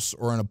house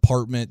or an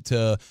apartment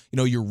to,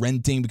 you're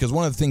renting, because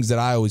one of the things that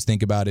I always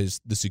think about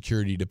is the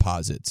security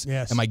deposits.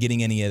 Yes. Am I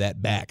getting any of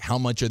that back? How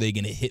much are they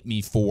going to hit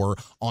me for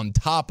on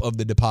top of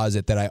the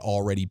deposit that I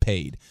already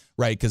paid?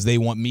 Right, because they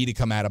want me to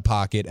come out of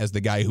pocket as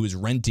the guy who is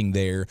renting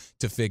there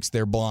to fix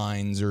their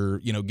blinds or,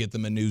 get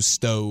them a new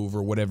stove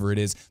or whatever it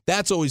is.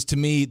 That's always, to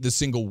me, the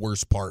single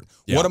worst part.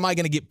 Yeah. What am I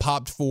going to get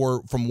popped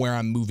for from where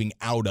I'm moving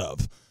out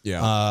of?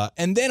 Yeah.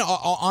 And then,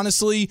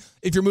 honestly,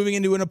 if you're moving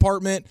into an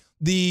apartment,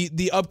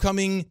 the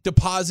upcoming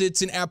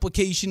deposits and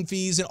application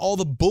fees and all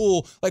the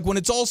bull, like when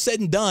it's all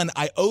said and done,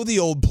 I owe the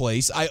old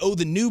place, I owe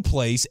the new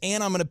place,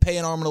 and I'm going to pay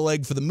an arm and a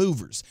leg for the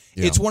movers.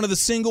 Yeah. It's one of the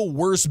single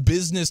worst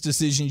business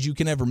decisions you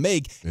can ever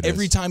make.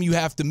 Every time you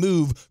have to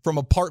move from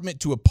apartment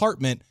to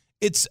apartment,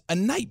 it's a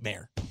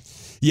nightmare.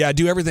 Yeah,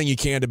 do everything you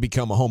can to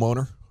become a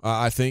homeowner,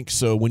 I think.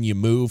 So when you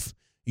move,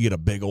 you get a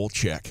big old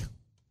check,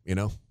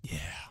 Yeah.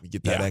 You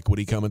get that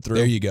equity coming through.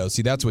 There you go.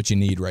 See, that's what you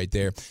need right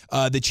there.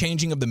 The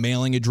changing of the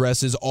mailing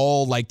addresses,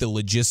 all like the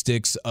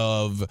logistics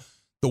of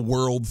the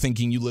world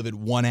thinking you live at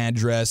one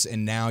address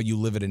and now you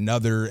live at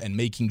another, and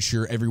making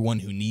sure everyone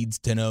who needs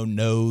to know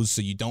knows,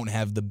 so you don't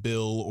have the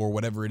bill or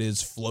whatever it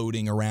is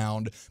floating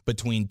around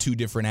between two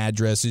different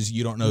addresses.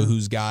 You don't know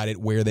who's got it,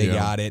 where they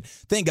got it.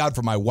 Thank God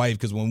for my wife,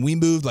 because when we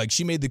moved, like,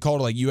 she made the call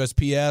to like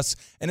USPS,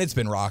 and it's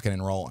been rocking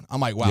and rolling.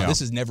 I'm like, wow, this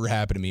has never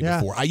happened to me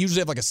before. I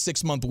usually have like a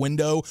 6-month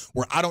window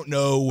where I don't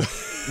know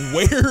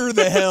where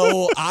the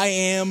hell I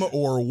am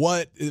or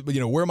what,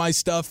 where my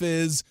stuff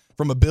is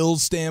from a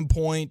bills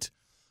standpoint.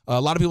 A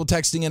lot of people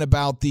texting in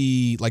about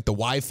the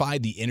Wi-Fi,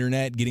 the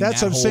internet, getting that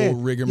whole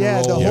rigmarole.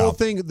 Yeah, the whole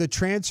thing, the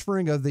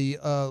transferring of the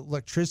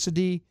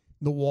electricity,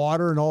 the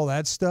water, and all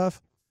that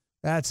stuff.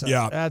 That's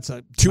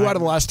a 2 out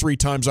of the last 3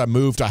 times I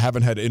moved, I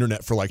haven't had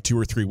internet for like 2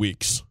 or 3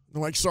 weeks.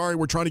 They're like, sorry,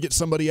 we're trying to get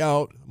somebody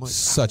out. I'm like,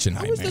 such a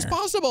nightmare. How is this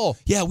possible?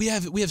 Yeah, we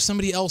have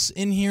somebody else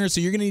in here,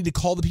 so you're going to need to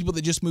call the people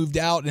that just moved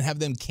out and have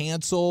them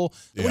cancel.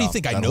 What do you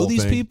think? I know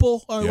these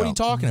people? Or what are you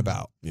talking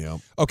about? Yeah.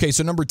 Okay,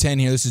 so number 10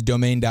 here, this is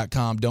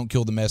domain.com. Don't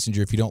kill the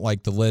messenger if you don't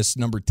like the list.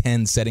 Number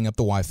 10, setting up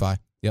the Wi-Fi.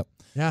 Yep.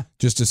 Yeah.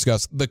 Just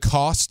discuss the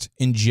cost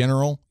in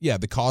general. Yeah,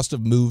 the cost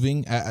of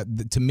moving.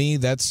 To me,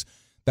 that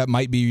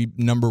might be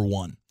number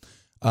 1.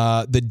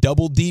 The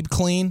double deep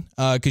clean,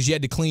 because you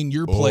had to clean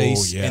your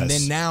place, and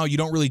then now you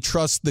don't really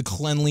trust the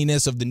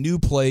cleanliness of the new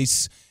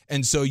place,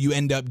 And so you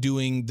end up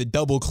doing the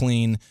double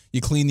clean. You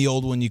clean the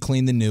old one, you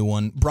clean the new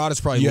one. Broadus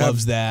probably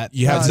loves that.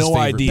 You have no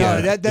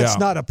idea. No, that's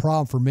not a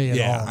problem for me at all.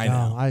 Yeah, I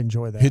know. No, I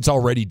enjoy that. It's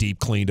already deep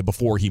cleaned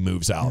before he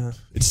moves out. Yeah.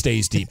 It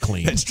stays deep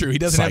clean. That's true. He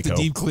doesn't have to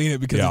deep clean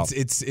it because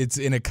it's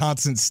in a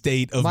constant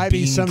state of might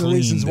being be some cleaned. of the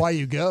reasons why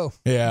you go.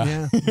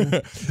 Yeah.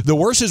 The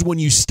worst is when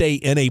you stay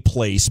in a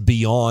place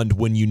beyond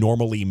when you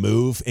normally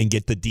move and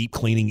get the deep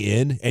cleaning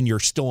in, and you're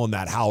still in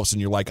that house,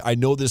 and you're like, I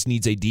know this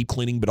needs a deep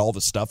cleaning, but all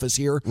the stuff is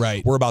here.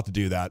 Right. We're about to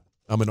do that.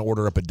 I'm going to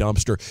order up a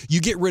dumpster.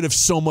 You get rid of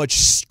so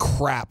much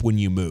crap when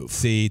you move.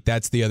 See,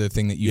 that's the other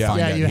thing that you find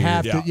out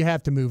here. You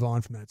have to move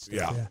on from that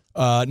stuff.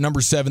 Yeah.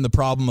 Number 7, the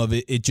problem of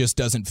it just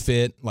doesn't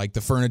fit. Like the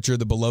furniture,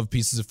 the beloved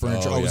pieces of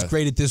furniture. It was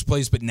great at this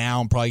place, but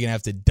now I'm probably going to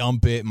have to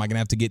dump it. Am I going to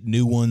have to get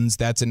new ones?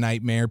 That's a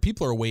nightmare.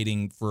 People are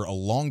waiting for a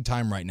long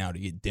time right now to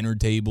get dinner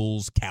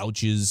tables,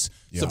 couches,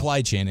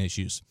 supply chain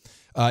issues.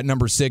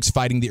 Number 6,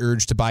 fighting the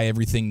urge to buy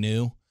everything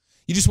new.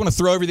 You just want to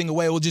throw everything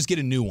away. We'll just get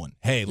a new one.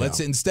 Hey, let's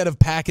instead of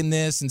packing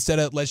this,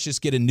 let's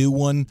just get a new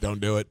one. Don't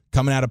do it.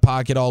 Coming out of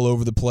pocket all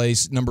over the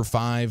place. Number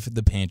 5,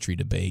 the pantry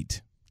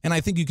debate. And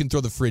I think you can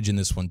throw the fridge in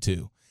this one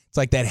too. It's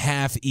like that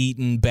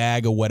half-eaten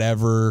bag of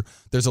whatever.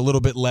 There's a little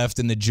bit left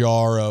in the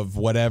jar of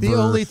whatever. The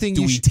only thing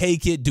do we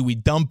take it? Do we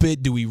dump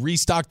it? Do we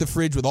restock the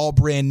fridge with all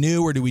brand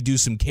new, or do we do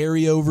some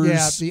carryovers?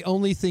 Yeah, the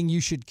only thing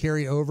you should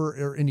carry over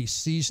are any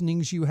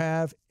seasonings you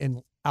have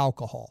and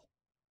alcohol.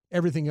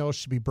 Everything else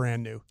should be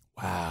brand new.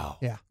 Wow.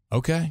 Yeah.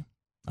 Okay.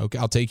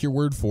 I'll take your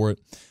word for it.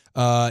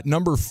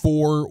 Number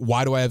 4,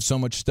 why do I have so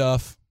much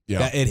stuff?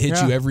 Yeah. It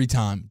hits you every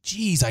time.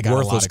 Jeez, I got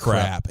worthless a lot of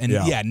crap. And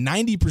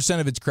 90%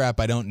 of it's crap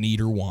I don't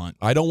need or want.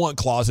 I don't want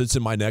closets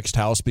in my next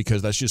house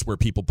because that's just where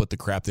people put the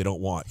crap they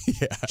don't want.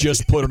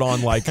 Just put it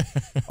on like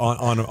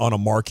on a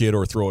market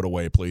or throw it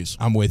away, please.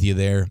 I'm with you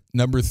there.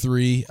 Number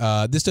 3,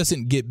 this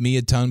doesn't get me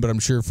a ton, but I'm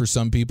sure for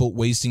some people,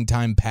 wasting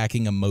time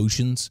packing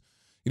emotions.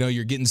 You know,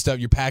 you're getting stuff,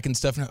 you're packing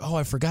stuff, and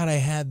I forgot I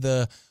had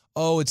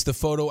it's the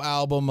photo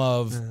album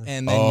of,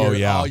 and then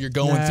you're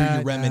going through,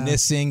 you're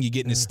reminiscing, you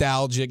get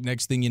nostalgic.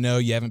 Next thing you know,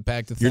 you haven't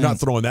packed the thing. You're not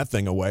throwing that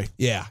thing away.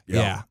 Yeah.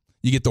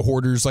 You get the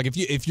hoarders. Like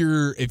if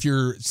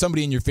you're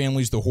somebody in your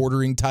family's the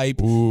hoarding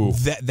type,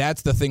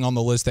 that's the thing on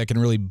the list that can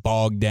really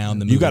bog down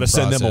the moving You got to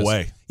send process. them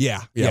away.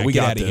 Yeah, we get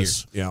got out of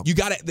this. here. Yeah. You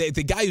got it.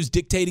 The guy who's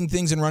dictating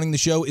things and running the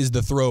show is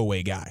the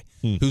throwaway guy,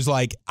 who's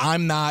like,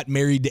 I'm not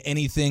married to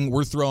anything.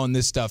 We're throwing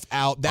this stuff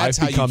out. That's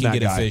how you can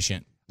get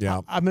efficient.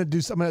 Yeah, I'm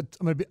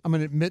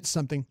gonna admit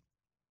something.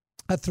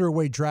 I threw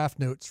away draft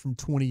notes from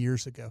 25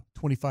 years ago,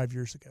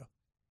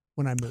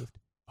 when I moved.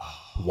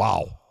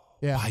 Wow.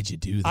 Yeah. Why'd you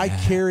do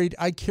that?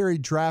 I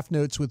carried draft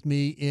notes with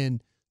me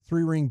in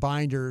 3-ring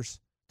binders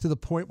to the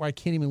point where I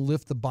can't even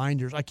lift the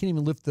binders. I can't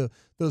even lift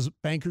those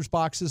bankers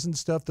boxes and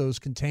stuff, those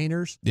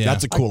containers. Yeah.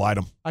 That's a cool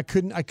item. I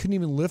couldn't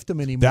even lift them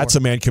anymore. That's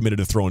a man committed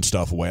to throwing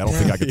stuff away. I don't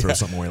think I could throw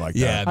something away like that.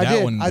 Yeah, I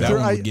did. One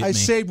would get I me.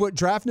 saved what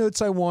draft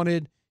notes I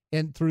wanted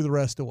and threw the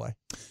rest away.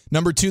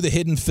 Number 2, the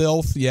hidden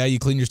filth. Yeah, you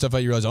clean your stuff out,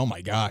 you realize, oh my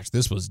gosh,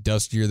 this was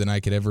dustier than I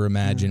could ever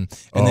imagine.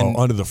 And then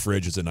under the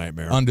fridge is a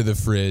nightmare. Under the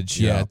fridge,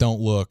 yeah,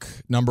 don't look.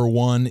 Number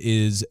 1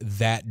 is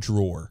that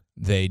drawer,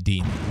 they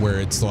deem it, where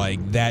it's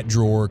like that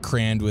drawer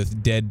crammed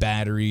with dead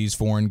batteries,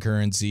 foreign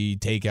currency,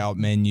 takeout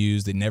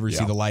menus that never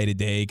see the light of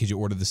day because you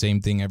order the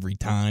same thing every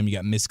time. You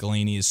got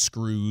miscellaneous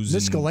screws.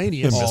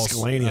 Miscellaneous.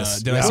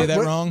 Did I say that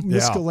wrong?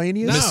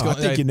 Miscellaneous? No, I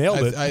think you nailed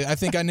it. I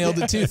think I nailed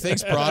it too.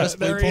 Thanks, Broadus.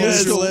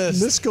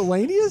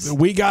 Miscellaneous?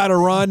 We got to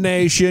run,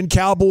 Nation.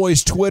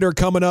 Cowboys Twitter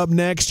coming up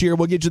next here.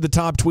 We'll get you the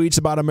top tweets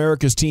about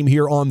America's team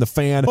here on The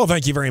Fan. Well,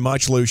 thank you very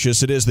much,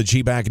 Lucius. It is the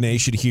G-Back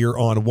Nation here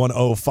on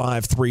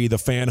 105.3 The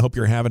Fan. Hope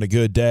you're having a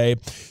good day.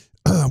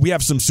 We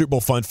have some Super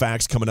Bowl fun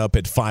facts coming up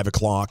at 5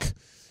 o'clock,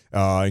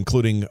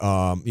 including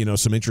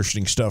some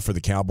interesting stuff for the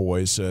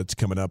Cowboys. It's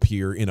coming up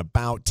here in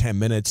about 10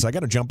 minutes. I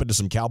got to jump into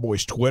some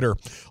Cowboys Twitter.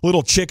 A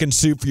little chicken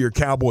soup for your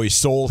Cowboys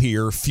soul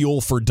here.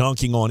 Fuel for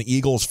dunking on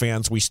Eagles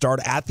fans. We start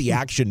at the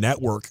Action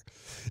Network.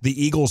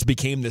 The Eagles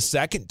became the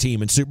second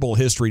team in Super Bowl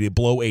history to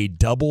blow a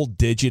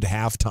double-digit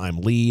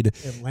halftime lead.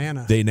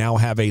 Atlanta. They now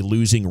have a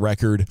losing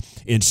record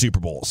in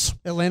Super Bowls.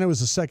 Atlanta was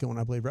the second one,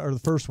 I believe, or the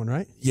first one,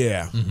 right?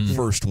 Yeah,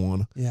 first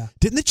one. Yeah.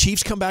 Didn't the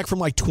Chiefs come back from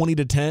like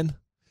 20-10?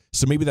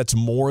 So maybe that's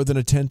more than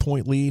a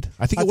 10-point lead.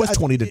 I think it was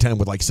 20-10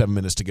 with like 7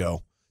 minutes to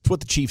go. It's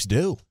what the Chiefs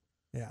do.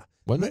 Yeah.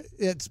 Wasn't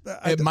it?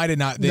 It might have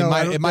not. It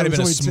might have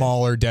been a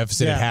smaller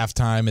deficit at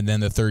halftime, and then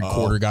the third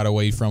quarter got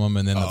away from them,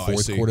 and then the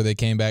fourth quarter they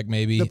came back.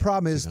 Maybe the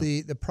problem is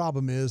the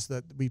problem is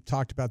that we've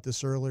talked about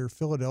this earlier.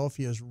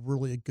 Philadelphia is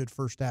really a good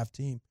first half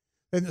team,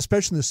 and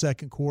especially in the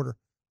second quarter,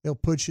 they'll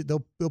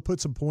put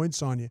some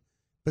points on you,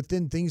 but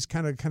then things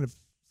kind of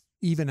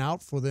even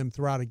out for them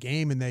throughout a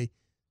game, and they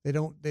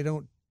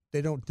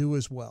don't do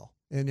as well.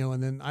 And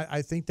and then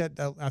I think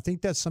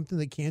that's something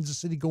that Kansas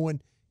City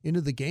going into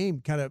the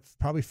game kind of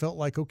probably felt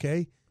like,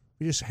 okay,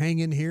 we just hang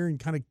in here and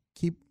kind of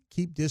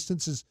keep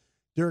distance, as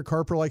Derek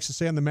Harper likes to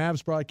say on the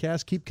Mavs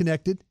broadcast, keep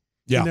connected.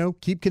 Yeah.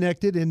 Keep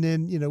connected, and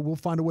then we'll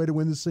find a way to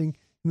win this thing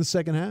in the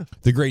second half.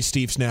 The great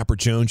Steve Snapper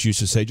Jones used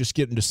to say, just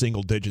get into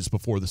single digits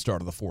before the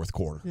start of the fourth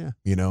quarter. Yeah.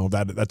 You know,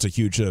 that's a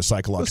huge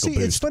psychological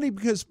boost. It's funny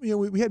because,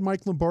 we had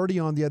Mike Lombardi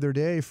on the other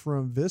day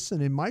from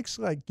Vissen, and Mike's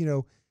like,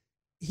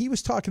 he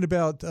was talking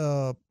about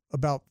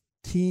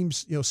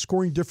teams,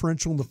 scoring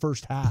differential in the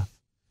first half.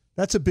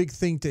 That's a big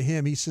thing to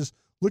him. He says,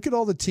 look at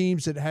all the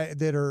teams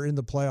that are in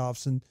the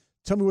playoffs and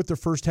tell me what their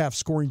first half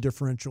scoring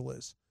differential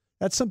is.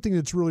 That's something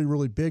that's really,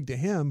 really big to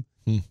him.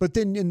 But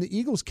then in the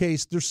Eagles'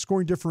 case, their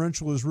scoring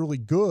differential is really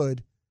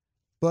good.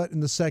 But in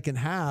the second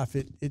half,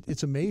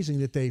 it's amazing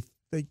that they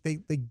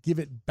give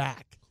it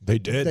back. They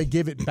did. They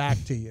give it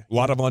back to you. A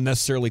lot of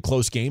unnecessarily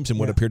close games and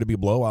what appear to be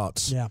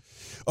blowouts. Yeah.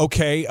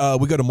 Okay,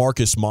 we go to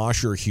Marcus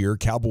Mosher here,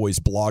 Cowboys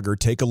blogger.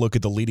 Take a look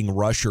at the leading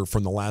rusher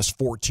from the last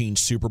 14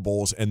 Super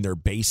Bowls and their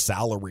base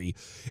salary.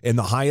 And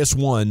the highest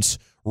ones,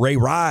 Ray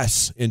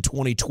Rice in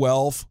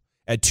 2012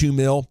 at $2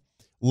 million,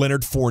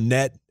 Leonard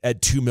Fournette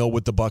at $2 million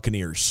with the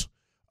Buccaneers.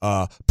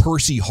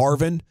 Percy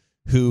Harvin,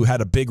 who had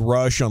a big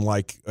rush on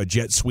like a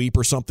jet sweep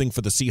or something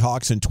for the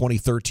Seahawks in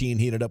 2013.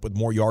 He ended up with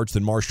more yards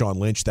than Marshawn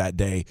Lynch that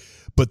day.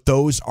 But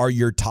those are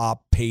your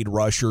top paid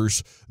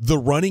rushers. The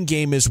running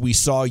game, as we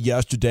saw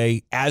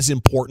yesterday, as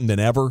important than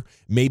ever,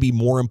 maybe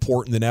more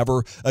important than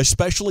ever,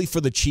 especially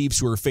for the Chiefs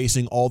who are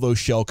facing all those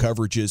shell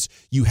coverages.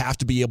 You have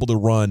to be able to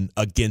run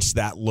against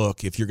that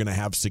look if you're going to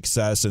have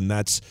success, and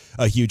that's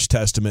a huge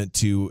testament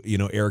to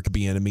Eric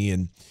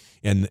Bieniemy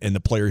and the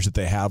players that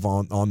they have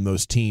on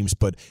those teams.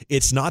 But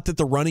it's not that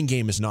the running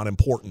game is not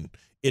important.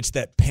 It's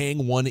that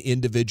paying one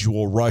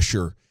individual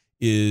rusher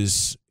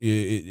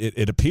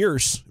it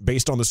appears,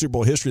 based on the Super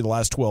Bowl history of the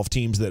last 12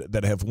 teams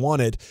that have won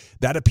it,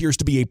 that appears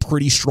to be a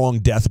pretty strong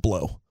death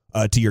blow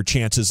to your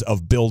chances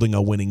of building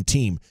a winning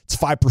team. It's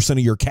 5% of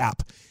your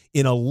cap.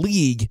 In a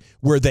league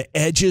where the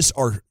edges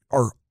are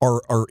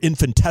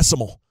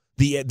infinitesimal,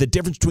 The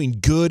difference between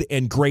good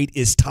and great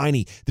is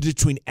tiny. The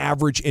difference between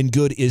average and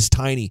good is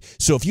tiny.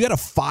 So if you had a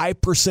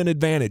 5%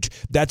 advantage,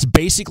 that's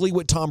basically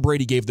what Tom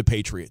Brady gave the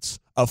Patriots,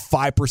 a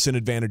 5%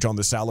 advantage on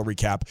the salary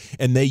cap,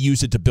 and they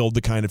use it to build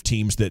the kind of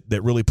teams that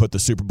really put the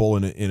Super Bowl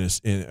the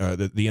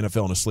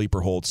NFL in a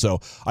sleeper hold.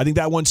 So I think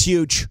that one's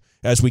huge.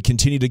 As we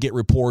continue to get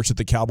reports that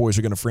the Cowboys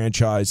are going to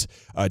franchise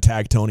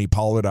tag Tony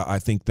Pollard, I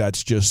think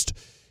that's just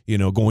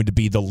going to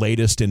be the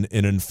latest in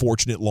an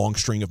unfortunate long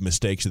string of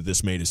mistakes that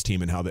this made his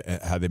team and how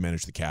they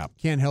manage the cap.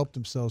 Can't help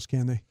themselves,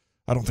 can they?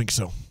 I don't think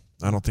so.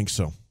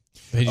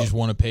 They just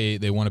want to pay.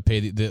 They want to pay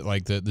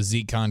the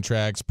Zeke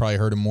contracts. Probably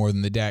hurt him more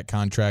than the Dak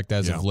contract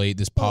as of late.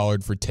 This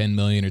Pollard for $10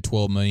 million or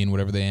 $12 million,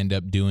 whatever they end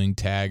up doing,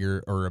 tag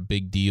or a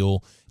big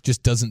deal,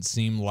 just doesn't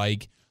seem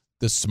like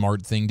the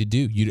smart thing to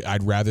do.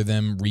 I'd rather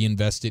them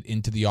reinvest it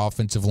into the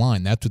offensive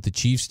line. That's what the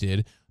Chiefs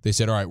did. They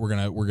said, all right,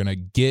 we're gonna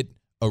get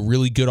a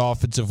really good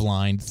offensive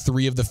line.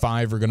 3 of the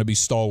 5 are going to be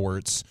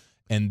stalwarts,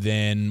 and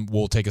then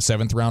we'll take a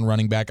 7th-round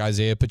running back,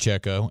 Isaiah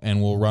Pacheco,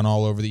 and we'll run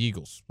all over the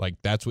Eagles. Like,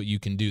 that's what you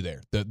can do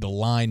there. The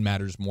line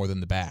matters more than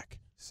the back.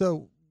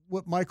 So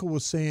what Michael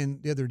was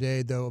saying the other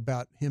day, though,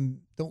 about him,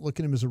 don't look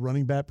at him as a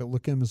running back, but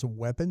look at him as a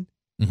weapon,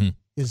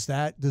 does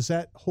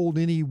that hold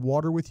any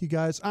water with you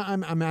guys?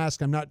 I'm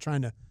asking. I'm not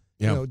trying to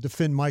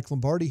defend Mike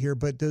Lombardi here,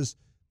 but do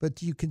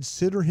you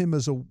consider him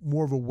as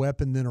more of a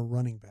weapon than a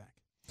running back?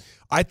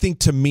 I think,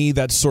 to me,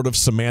 that's sort of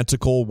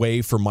semantical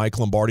way for Mike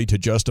Lombardi to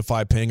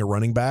justify paying a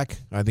running back.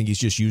 I think he's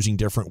just using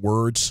different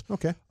words.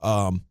 Okay.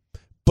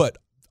 But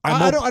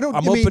I'm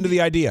open to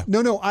the idea.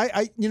 No,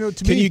 to me.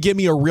 Can you give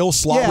me a real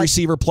slot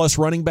receiver plus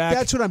running back?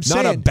 That's what I'm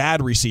saying. Not a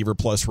bad receiver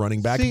plus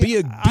running back. Be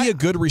a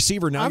good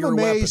receiver. Now you're a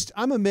weapon.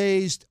 I'm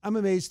amazed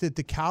that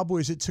the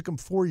Cowboys, it took them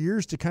 4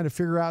 years to kind of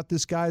figure out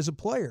this guy as a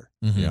player.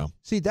 Mm-hmm. Yeah.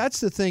 See, that's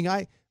the thing.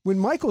 When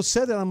Michael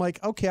said that, I'm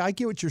like, okay, I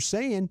get what you're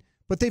saying.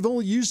 But they've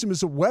only used him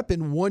as a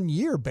weapon 1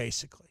 year,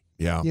 basically.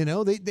 Yeah.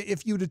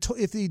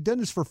 If he'd done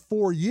this for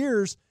 4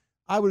 years,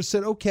 I would have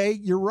said, okay,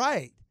 you're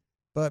right.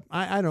 But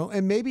I don't know.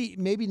 And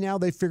maybe now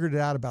they figured it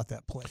out about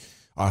that play.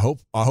 I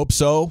hope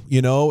so,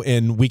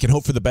 and we can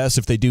hope for the best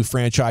if they do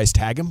franchise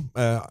tag him.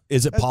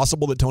 Is it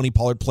possible that Tony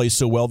Pollard plays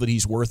so well that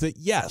he's worth it?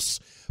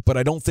 Yes. But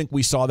I don't think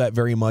we saw that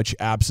very much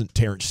absent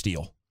Terrence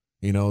Steele.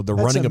 The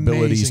running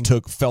abilities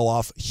fell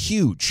off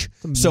huge.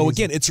 So,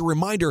 again, it's a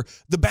reminder,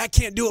 the back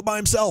can't do it by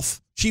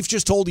himself. Chiefs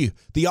just told you,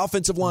 the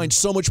offensive line's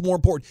so much more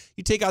important.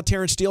 You take out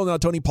Terrence Steele, now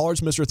Tony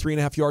Pollard's Mr.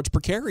 3.5 yards per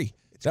carry.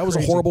 That was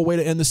a horrible way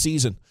to end the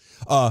season.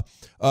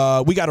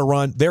 We got to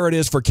run. There it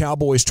is for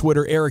Cowboys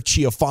Twitter. Eric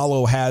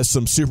Chiafalo has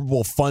some Super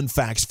Bowl fun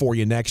facts for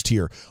you next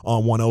here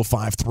on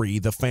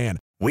 105.3 The Fan.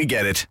 We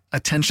get it.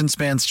 Attention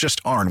spans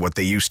just aren't what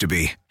they used to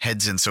be.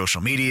 Heads in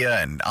social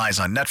media and eyes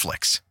on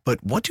Netflix.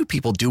 But what do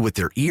people do with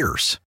their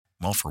ears?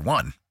 Well, for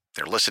one,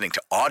 they're listening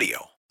to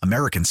audio.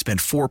 Americans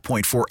spend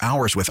 4.4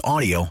 hours with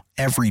audio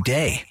every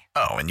day.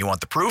 Oh, and you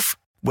want the proof?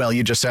 Well,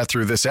 you just sat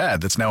through this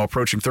ad that's now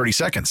approaching 30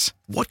 seconds.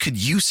 What could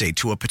you say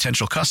to a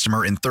potential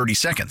customer in 30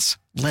 seconds?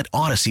 Let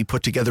Odyssey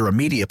put together a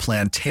media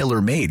plan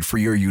tailor-made for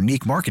your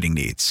unique marketing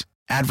needs.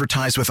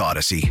 Advertise with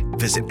Odyssey.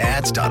 Visit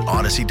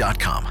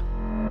ads.odyssey.com.